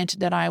client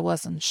that I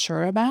wasn't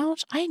sure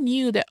about, I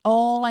knew that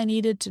all I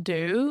needed to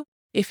do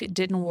if it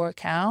didn't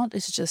work out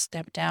is just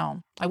step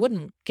down. I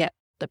wouldn't get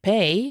the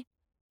pay,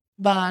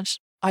 but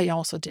I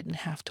also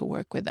didn't have to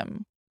work with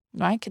them.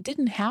 Right? It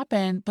didn't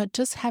happen, but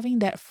just having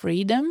that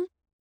freedom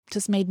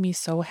just made me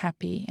so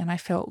happy and I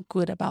felt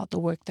good about the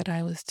work that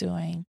I was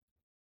doing.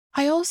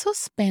 I also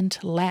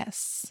spent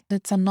less.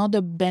 That's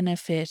another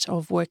benefit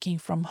of working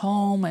from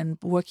home and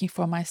working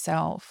for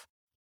myself.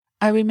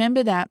 I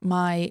remember that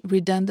my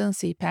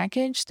redundancy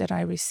package that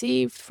I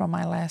received from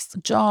my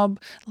last job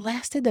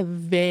lasted a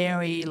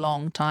very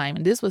long time.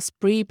 And this was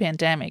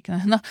pre-pandemic.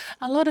 A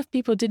lot of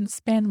people didn't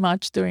spend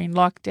much during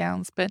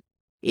lockdowns, but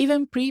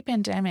even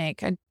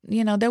pre-pandemic,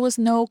 there was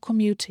no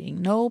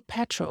commuting, no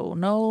petrol,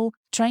 no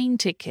train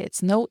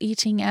tickets, no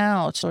eating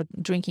out or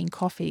drinking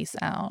coffees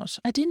out.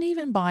 I didn't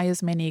even buy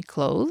as many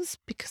clothes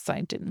because I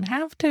didn't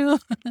have to.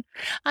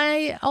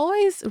 I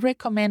always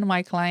recommend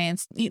my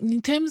clients,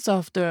 in terms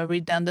of the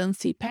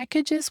redundancy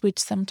packages, which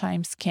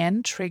sometimes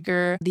can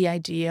trigger the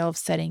idea of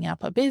setting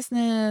up a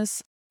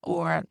business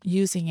or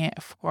using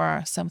it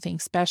for something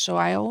special.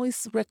 I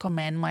always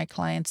recommend my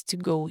clients to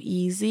go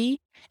easy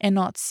and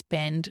not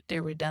spend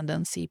their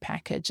redundancy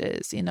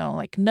packages,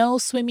 like no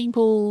swimming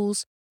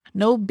pools,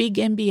 no big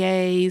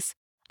MBAs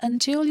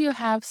until you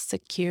have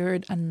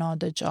secured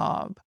another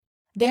job.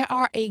 There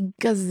are a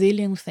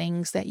gazillion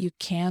things that you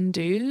can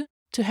do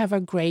to have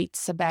a great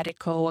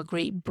sabbatical, a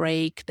great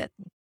break that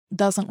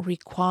doesn't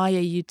require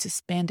you to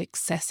spend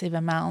excessive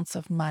amounts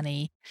of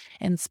money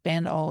and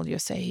spend all your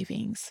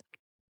savings.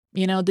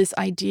 This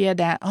idea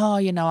that,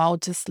 I'll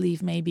just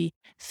leave maybe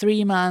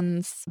 3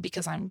 months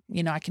because I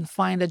can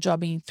find a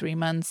job in 3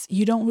 months.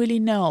 You don't really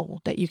know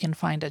that you can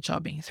find a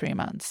job in 3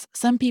 months.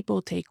 Some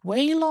people take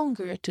way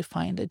longer to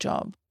find a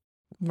job,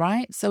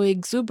 right? So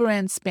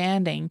exuberant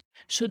spending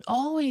should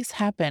always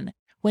happen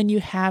when you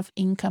have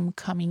income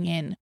coming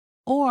in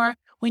or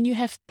when you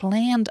have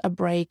planned a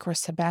break or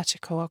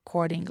sabbatical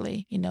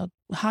accordingly.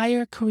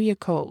 Hire a career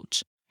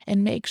coach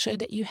and make sure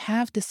that you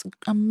have this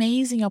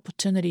amazing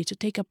opportunity to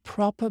take a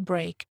proper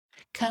break,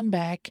 come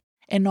back,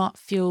 and not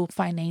feel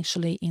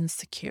financially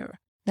insecure.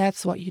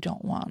 That's what you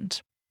don't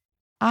want.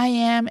 I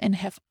am and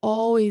have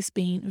always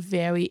been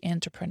very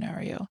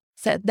entrepreneurial.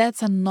 So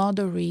that's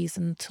another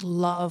reason to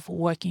love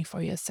working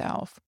for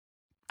yourself.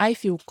 I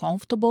feel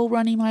comfortable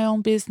running my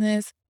own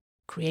business,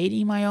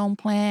 creating my own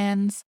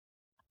plans.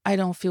 I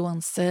don't feel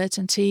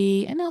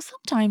uncertainty.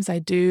 Sometimes I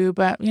do,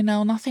 but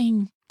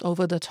nothing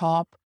over the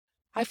top.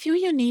 I feel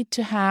you need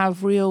to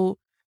have real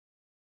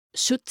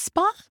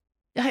chutzpah.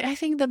 I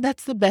think that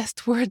that's the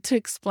best word to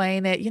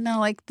explain it.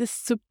 Like this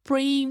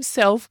supreme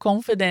self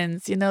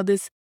confidence,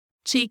 this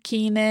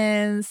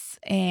cheekiness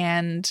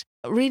and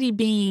really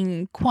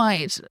being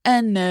quite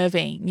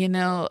unnerving,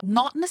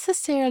 not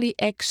necessarily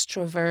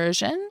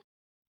extroversion.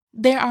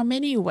 There are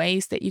many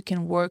ways that you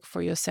can work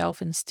for yourself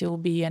and still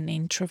be an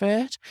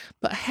introvert,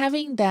 but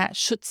having that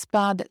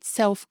chutzpah, that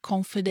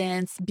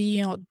self-confidence,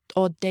 being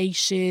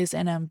audacious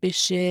and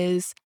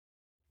ambitious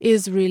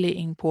is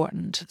really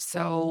important.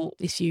 So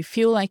if you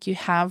feel like you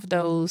have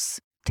those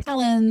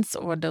talents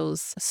or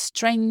those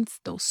strengths,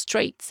 those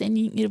traits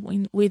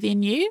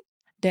within you,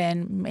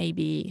 then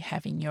maybe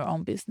having your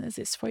own business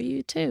is for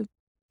you too.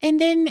 And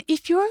then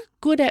if you're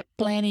good at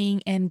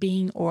planning and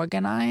being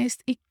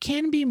organized, it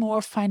can be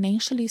more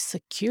financially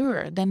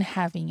secure than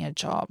having a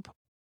job.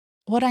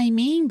 What I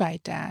mean by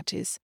that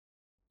is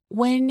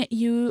when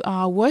you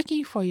are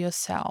working for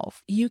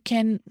yourself, you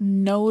can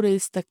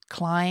notice the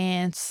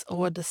clients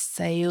or the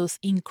sales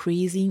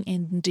increasing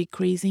and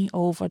decreasing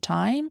over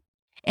time.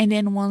 And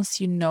then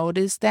once you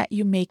notice that,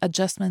 you make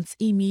adjustments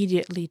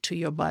immediately to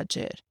your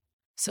budget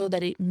so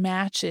that it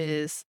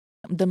matches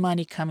the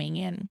money coming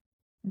in.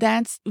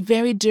 That's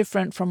very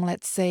different from,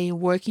 let's say,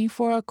 working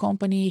for a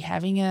company,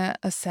 having a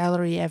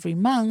salary every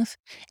month,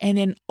 and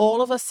then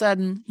all of a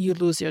sudden you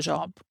lose your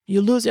job.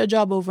 You lose your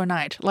job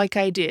overnight, like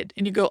I did,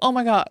 and you go, oh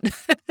my God.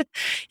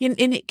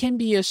 And it can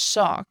be a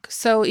shock.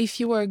 So if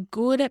you are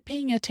good at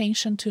paying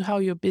attention to how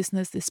your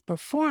business is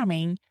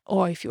performing,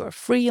 or if you're a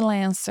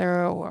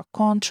freelancer or a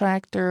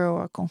contractor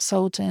or a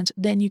consultant,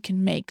 then you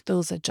can make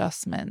those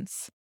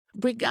adjustments.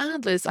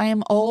 Regardless, I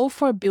am all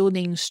for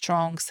building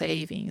strong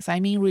savings. I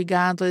mean,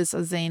 regardless,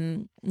 as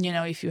in,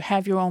 if you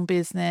have your own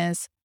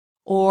business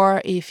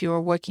or if you're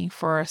working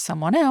for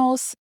someone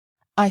else,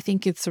 I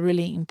think it's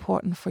really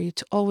important for you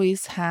to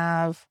always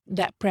have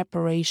that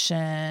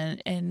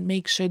preparation and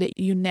make sure that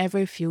you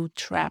never feel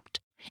trapped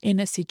in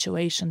a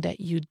situation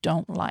that you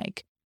don't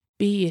like,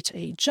 be it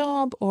a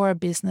job or a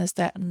business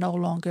that no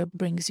longer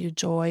brings you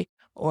joy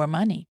or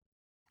money.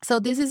 So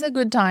this is a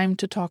good time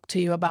to talk to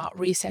you about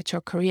Reset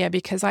Your Career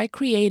because I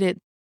created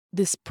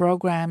this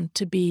program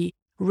to be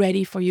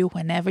ready for you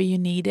whenever you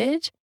need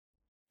it.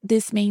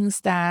 This means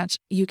that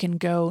you can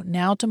go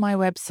now to my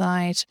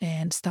website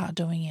and start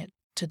doing it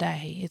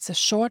today. It's a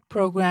short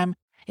program.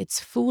 It's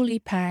fully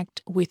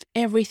packed with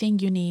everything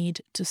you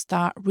need to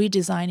start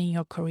redesigning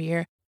your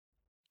career.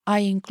 I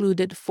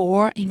included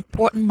 4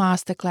 important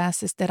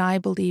masterclasses that I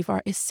believe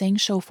are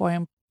essential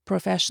for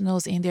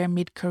professionals in their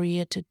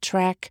mid-career to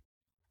track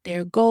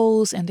their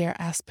goals and their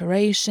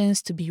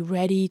aspirations, to be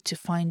ready to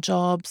find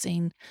jobs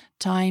in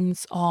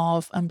times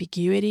of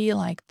ambiguity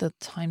like the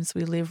times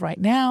we live right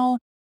now,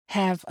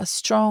 have a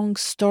strong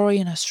story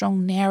and a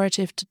strong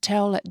narrative to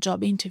tell at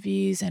job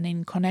interviews and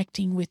in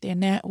connecting with their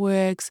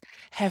networks,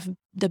 have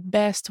the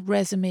best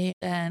resume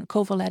and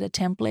cover letter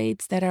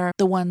templates that are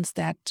the ones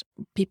that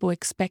people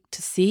expect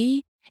to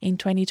see in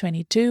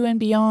 2022 and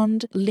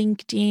beyond,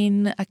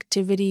 LinkedIn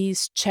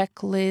activities,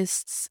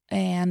 checklists,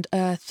 and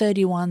a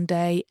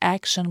 31-day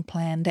action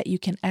plan that you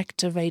can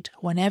activate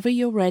whenever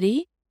you're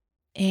ready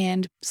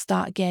and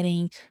start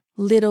getting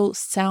little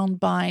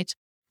soundbite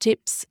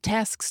tips,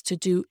 tasks to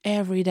do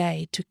every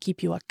day to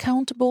keep you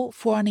accountable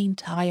for an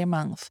entire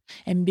month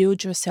and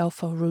build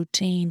yourself a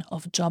routine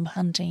of job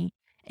hunting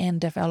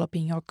and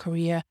developing your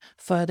career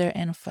further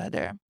and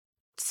further.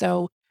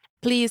 So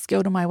please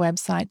go to my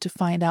website to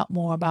find out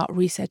more about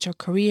Reset Your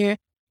Career.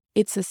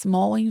 It's a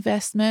small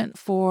investment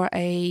for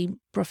a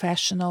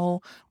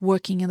professional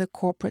working in the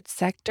corporate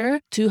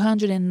sector,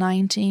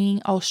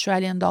 219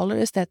 Australian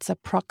dollars. That's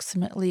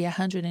approximately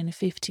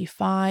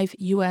 155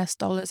 US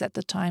dollars at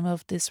the time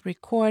of this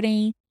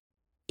recording.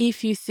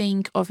 If you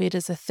think of it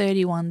as a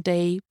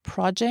 31-day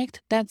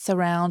project, that's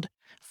around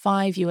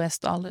 5 US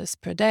dollars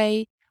per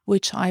day,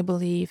 which I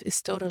believe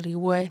is totally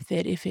worth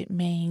it if it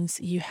means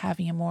you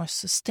having a more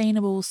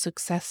sustainable,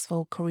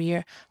 successful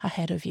career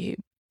ahead of you.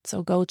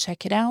 So go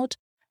check it out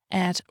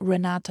at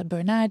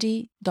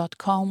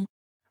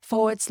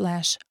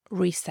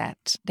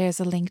renatabernardi.com/reset. There's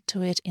a link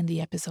to it in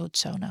the episode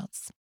show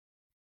notes.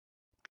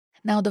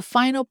 Now, the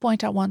final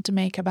point I want to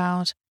make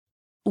about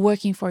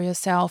working for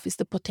yourself is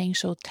the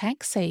potential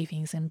tax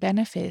savings and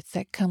benefits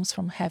that comes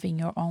from having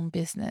your own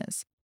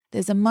business.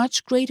 There's a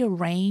much greater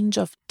range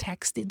of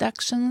tax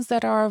deductions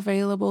that are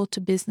available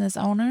to business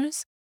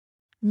owners.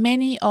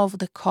 Many of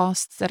the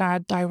costs that are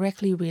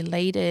directly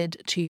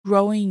related to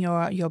growing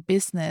your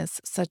business,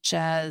 such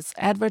as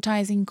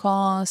advertising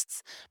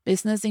costs,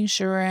 business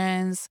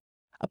insurance,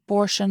 a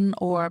portion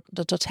or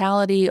the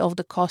totality of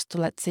the cost,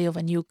 let's say, of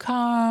a new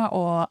car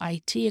or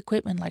IT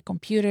equipment like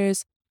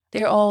computers,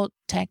 they're all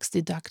tax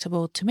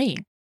deductible to me.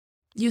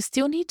 You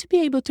still need to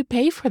be able to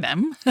pay for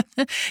them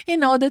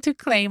in order to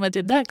claim a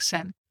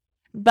deduction.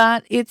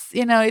 But it's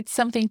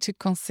something to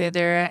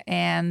consider.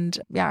 And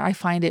yeah, I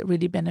find it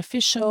really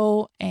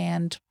beneficial.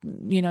 And,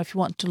 if you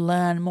want to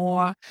learn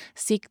more,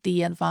 seek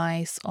the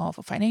advice of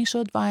a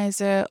financial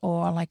advisor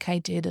or, like I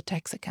did, a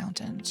tax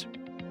accountant.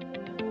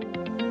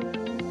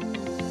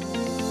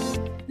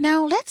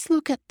 Now, let's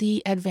look at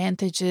the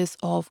advantages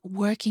of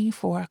working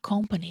for a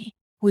company,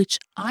 which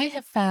I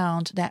have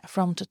found that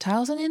from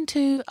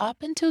 2002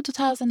 up until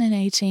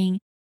 2018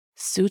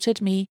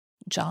 suited me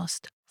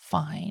just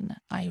fine.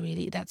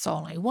 That's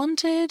all I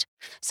wanted.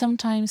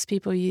 Sometimes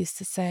people used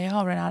to say,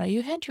 oh, Renata,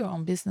 you had your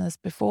own business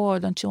before.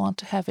 Don't you want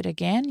to have it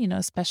again?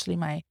 Especially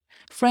my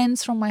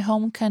friends from my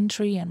home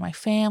country and my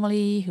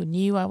family who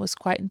knew I was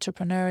quite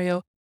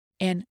entrepreneurial.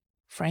 And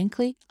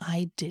Frankly,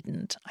 I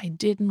didn't. I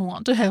didn't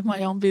want to have my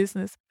own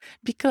business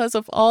because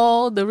of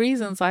all the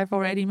reasons I've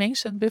already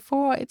mentioned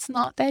before. It's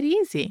not that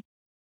easy.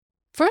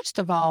 First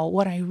of all,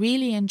 what I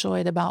really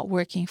enjoyed about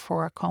working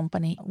for a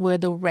company were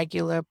the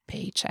regular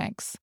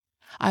paychecks.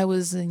 I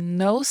was in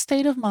no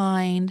state of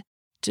mind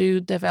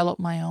to develop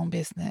my own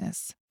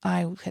business.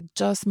 I had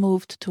just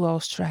moved to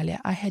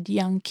Australia. I had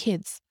young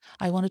kids.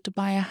 I wanted to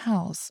buy a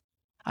house.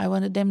 I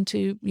wanted them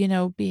to,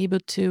 be able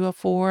to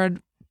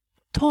afford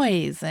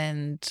toys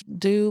and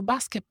do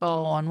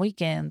basketball on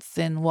weekends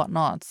and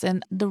whatnots.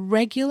 And the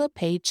regular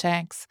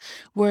paychecks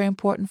were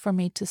important for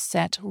me to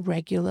set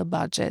regular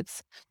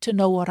budgets, to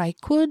know what I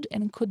could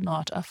and could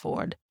not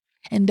afford.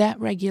 And that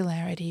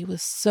regularity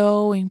was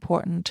so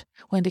important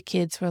when the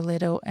kids were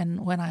little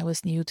and when I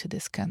was new to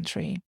this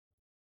country.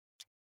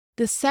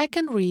 The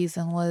second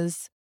reason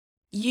was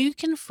you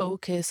can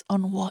focus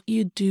on what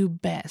you do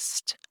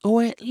best,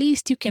 or at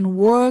least you can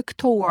work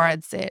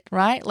towards it,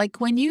 right?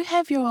 Like when you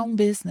have your own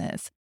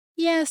business.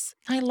 Yes,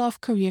 I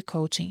love career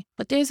coaching,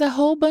 but there's a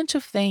whole bunch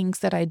of things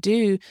that I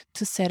do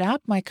to set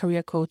up my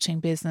career coaching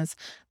business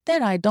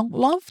that I don't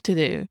love to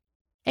do.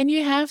 And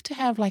you have to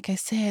have, like I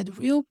said,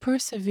 real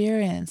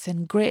perseverance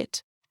and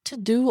grit to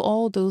do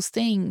all those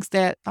things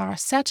that are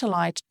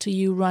satellite to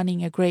you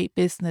running a great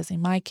business,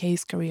 in my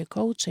case, career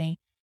coaching,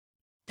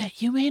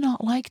 that you may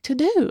not like to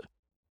do.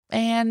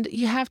 And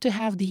you have to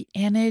have the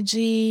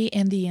energy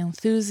and the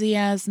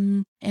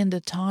enthusiasm and the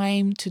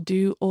time to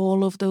do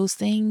all of those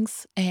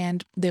things.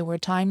 And there were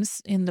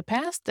times in the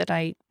past that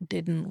I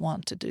didn't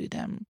want to do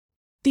them.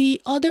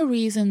 The other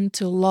reason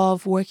to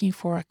love working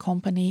for a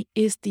company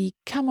is the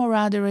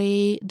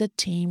camaraderie, the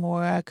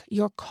teamwork,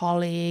 your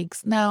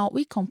colleagues. Now,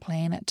 we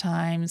complain at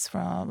times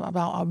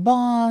about our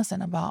boss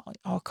and about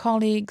our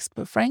colleagues,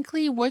 but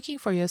frankly, working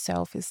for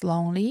yourself is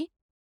lonely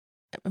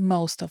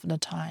most of the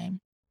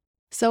time.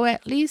 So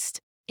at least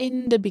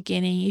in the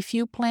beginning, if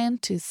you plan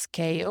to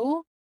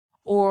scale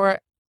or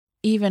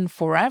even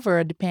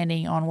forever,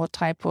 depending on what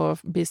type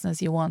of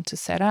business you want to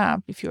set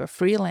up, if you're a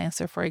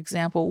freelancer, for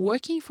example,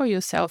 working for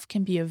yourself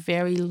can be a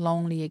very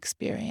lonely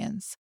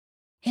experience.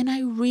 And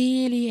I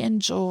really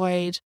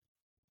enjoyed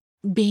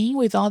being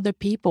with other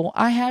people.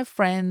 I have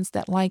friends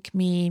that, like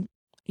me,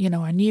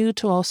 are new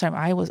to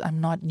Australia. I'm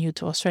not new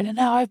to Australia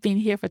now. I've been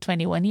here for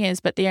 21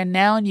 years, but they are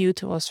now new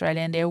to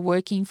Australia and they're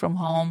working from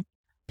home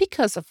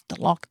because of the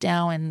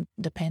lockdown and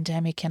the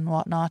pandemic and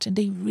whatnot. And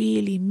they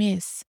really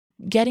miss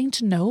getting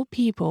to know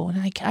people.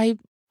 Like I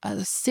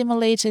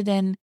assimilated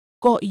and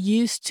got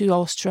used to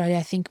Australia,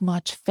 I think,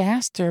 much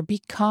faster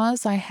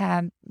because I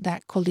had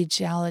that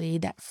collegiality,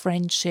 that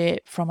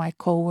friendship from my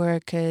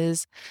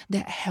coworkers,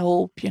 that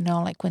help,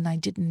 like when I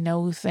didn't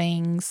know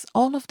things.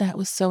 All of that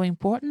was so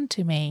important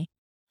to me,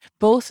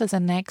 both as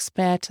an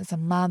expat, as a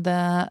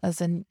mother,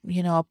 as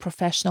a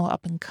professional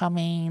up and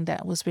coming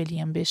that was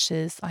really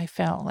ambitious. I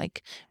felt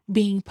like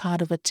being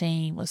part of a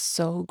team was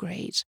so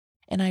great.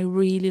 And I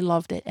really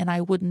loved it. And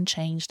I wouldn't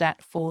change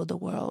that for the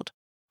world.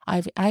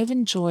 I've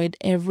enjoyed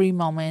every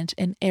moment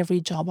in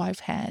every job I've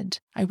had.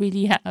 I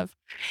really have.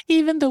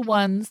 Even the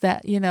ones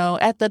that,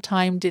 at the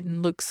time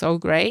didn't look so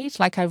great.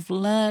 Like I've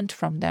learned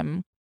from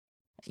them,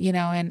 and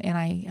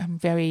I am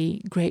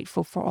very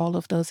grateful for all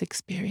of those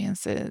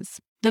experiences.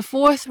 The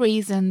fourth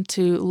reason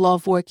to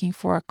love working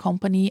for a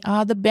company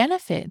are the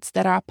benefits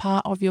that are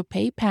part of your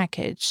pay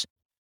package.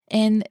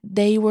 And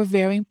they were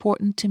very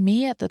important to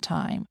me at the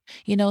time.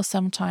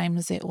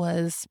 Sometimes it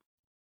was,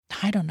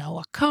 I don't know,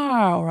 a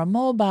car or a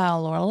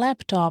mobile or a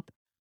laptop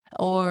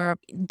or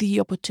the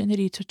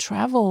opportunity to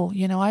travel.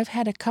 I've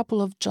had a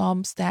couple of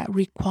jobs that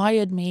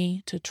required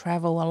me to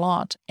travel a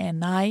lot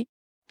and I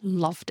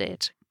loved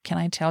it. Can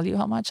I tell you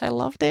how much I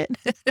loved it?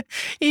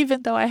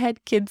 Even though I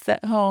had kids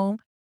at home,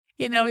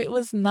 it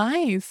was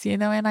nice,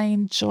 and I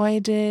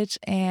enjoyed it.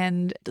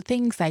 And the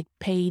things like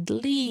paid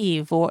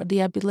leave or the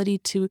ability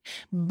to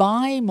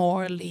buy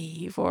more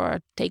leave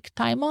or take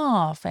time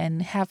off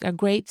and have a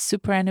great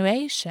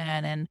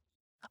superannuation and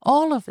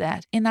all of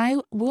that. And I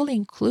will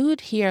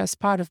include here as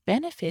part of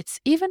benefits,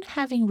 even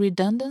having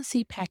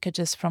redundancy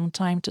packages from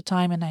time to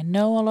time. And I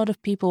know a lot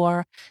of people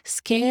are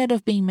scared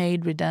of being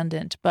made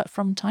redundant, but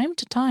from time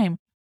to time,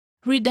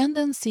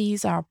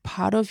 redundancies are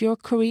part of your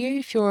career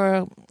if you're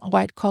a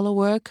white collar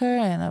worker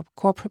and a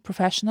corporate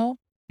professional.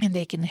 And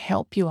they can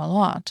help you a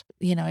lot.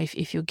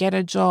 If you get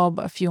a job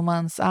a few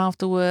months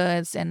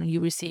afterwards and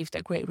you received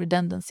a great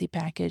redundancy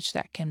package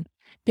that can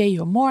pay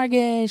your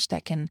mortgage,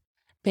 that can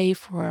pay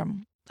for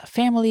a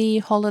family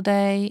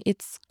holiday,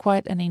 it's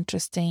quite an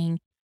interesting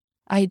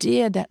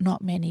idea that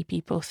not many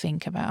people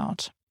think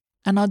about.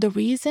 Another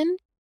reason,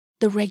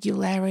 the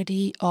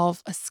regularity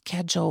of a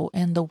schedule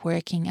and the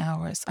working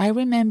hours. I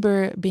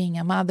remember being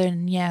a mother,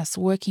 and yes,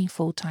 working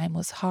full time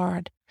was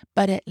hard,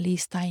 but at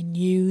least I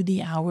knew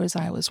the hours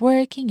I was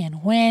working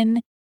and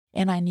when,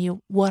 and I knew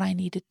what I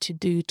needed to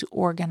do to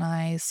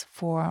organize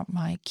for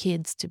my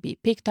kids to be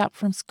picked up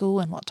from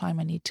school and what time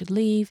I need to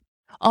leave.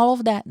 All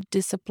of that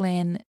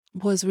discipline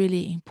was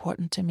really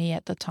important to me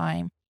at the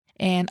time.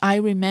 And I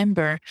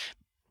remember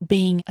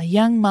being a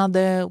young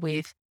mother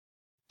with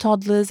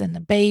toddlers and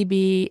a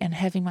baby and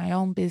having my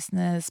own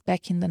business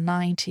back in the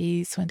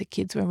 90s when the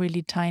kids were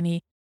really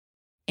tiny.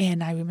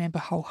 And I remember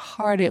how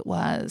hard it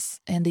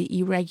was and the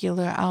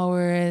irregular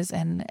hours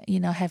and,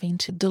 having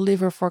to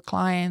deliver for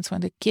clients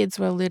when the kids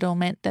were little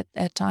meant that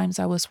at times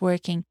I was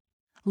working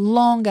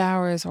long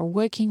hours or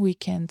working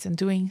weekends and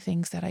doing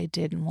things that I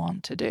didn't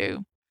want to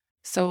do.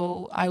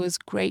 So I was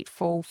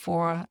grateful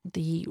for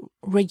the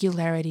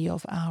regularity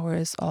of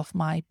hours of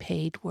my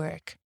paid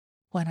work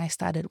when I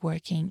started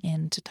working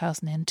in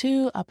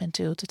 2002 up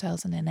until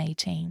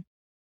 2018.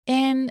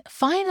 And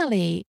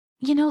finally,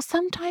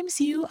 sometimes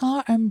you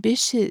are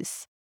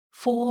ambitious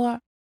for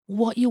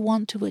what you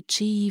want to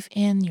achieve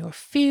in your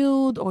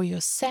field or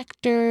your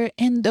sector,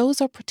 and those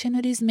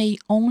opportunities may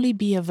only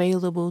be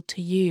available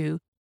to you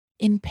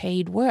in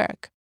paid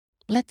work.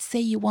 Let's say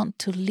you want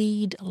to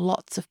lead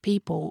lots of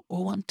people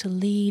or want to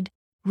lead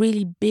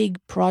really big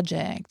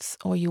projects,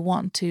 or you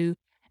want to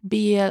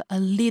be a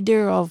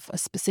leader of a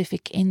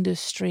specific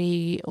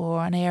industry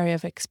or an area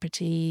of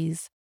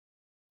expertise.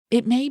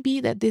 It may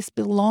be that this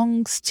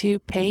belongs to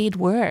paid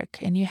work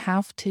and you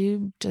have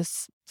to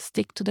just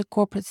stick to the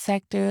corporate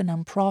sector,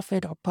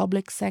 nonprofit or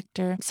public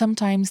sector.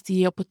 Sometimes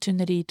the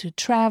opportunity to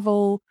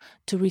travel,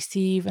 to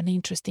receive an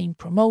interesting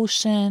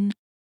promotion,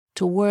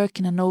 to work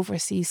in an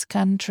overseas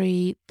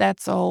country,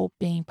 that's all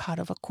being part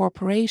of a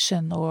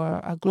corporation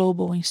or a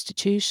global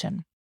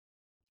institution.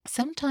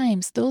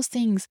 Sometimes those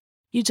things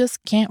you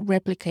just can't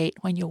replicate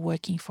when you're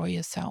working for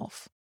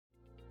yourself.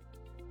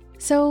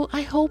 So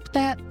I hope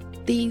that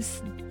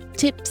these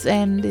tips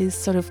and this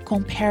sort of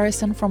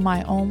comparison from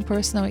my own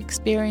personal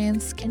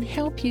experience can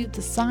help you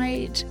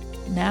decide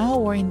now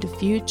or in the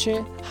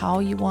future how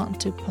you want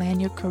to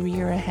plan your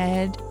career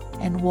ahead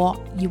and what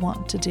you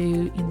want to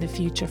do in the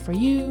future for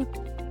you.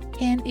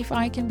 And if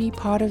I can be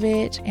part of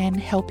it and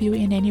help you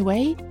in any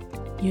way,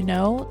 you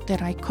know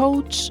that I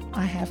coach,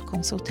 I have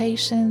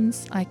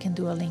consultations, I can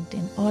do a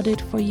LinkedIn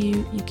audit for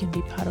you, you can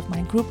be part of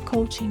my group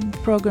coaching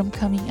program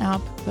coming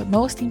up, but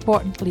most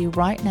importantly,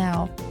 right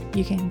now,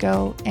 you can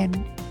go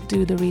and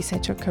do the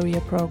Reset Your Career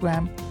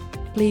program.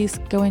 Please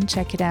go and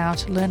check it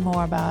out, learn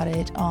more about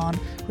it on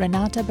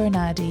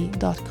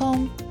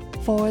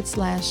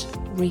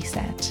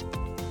renatabernardi.com/reset.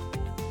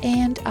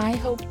 And I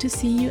hope to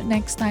see you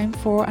next time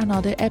for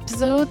another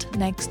episode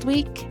next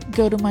week.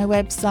 Go to my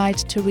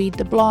website to read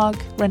the blog,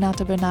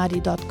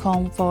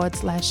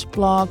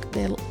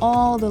 renatabernardi.com/blog.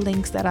 All the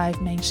links that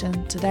I've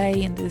mentioned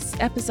today in this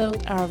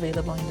episode are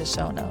available in the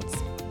show notes.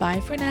 Bye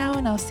for now,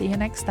 and I'll see you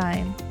next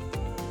time.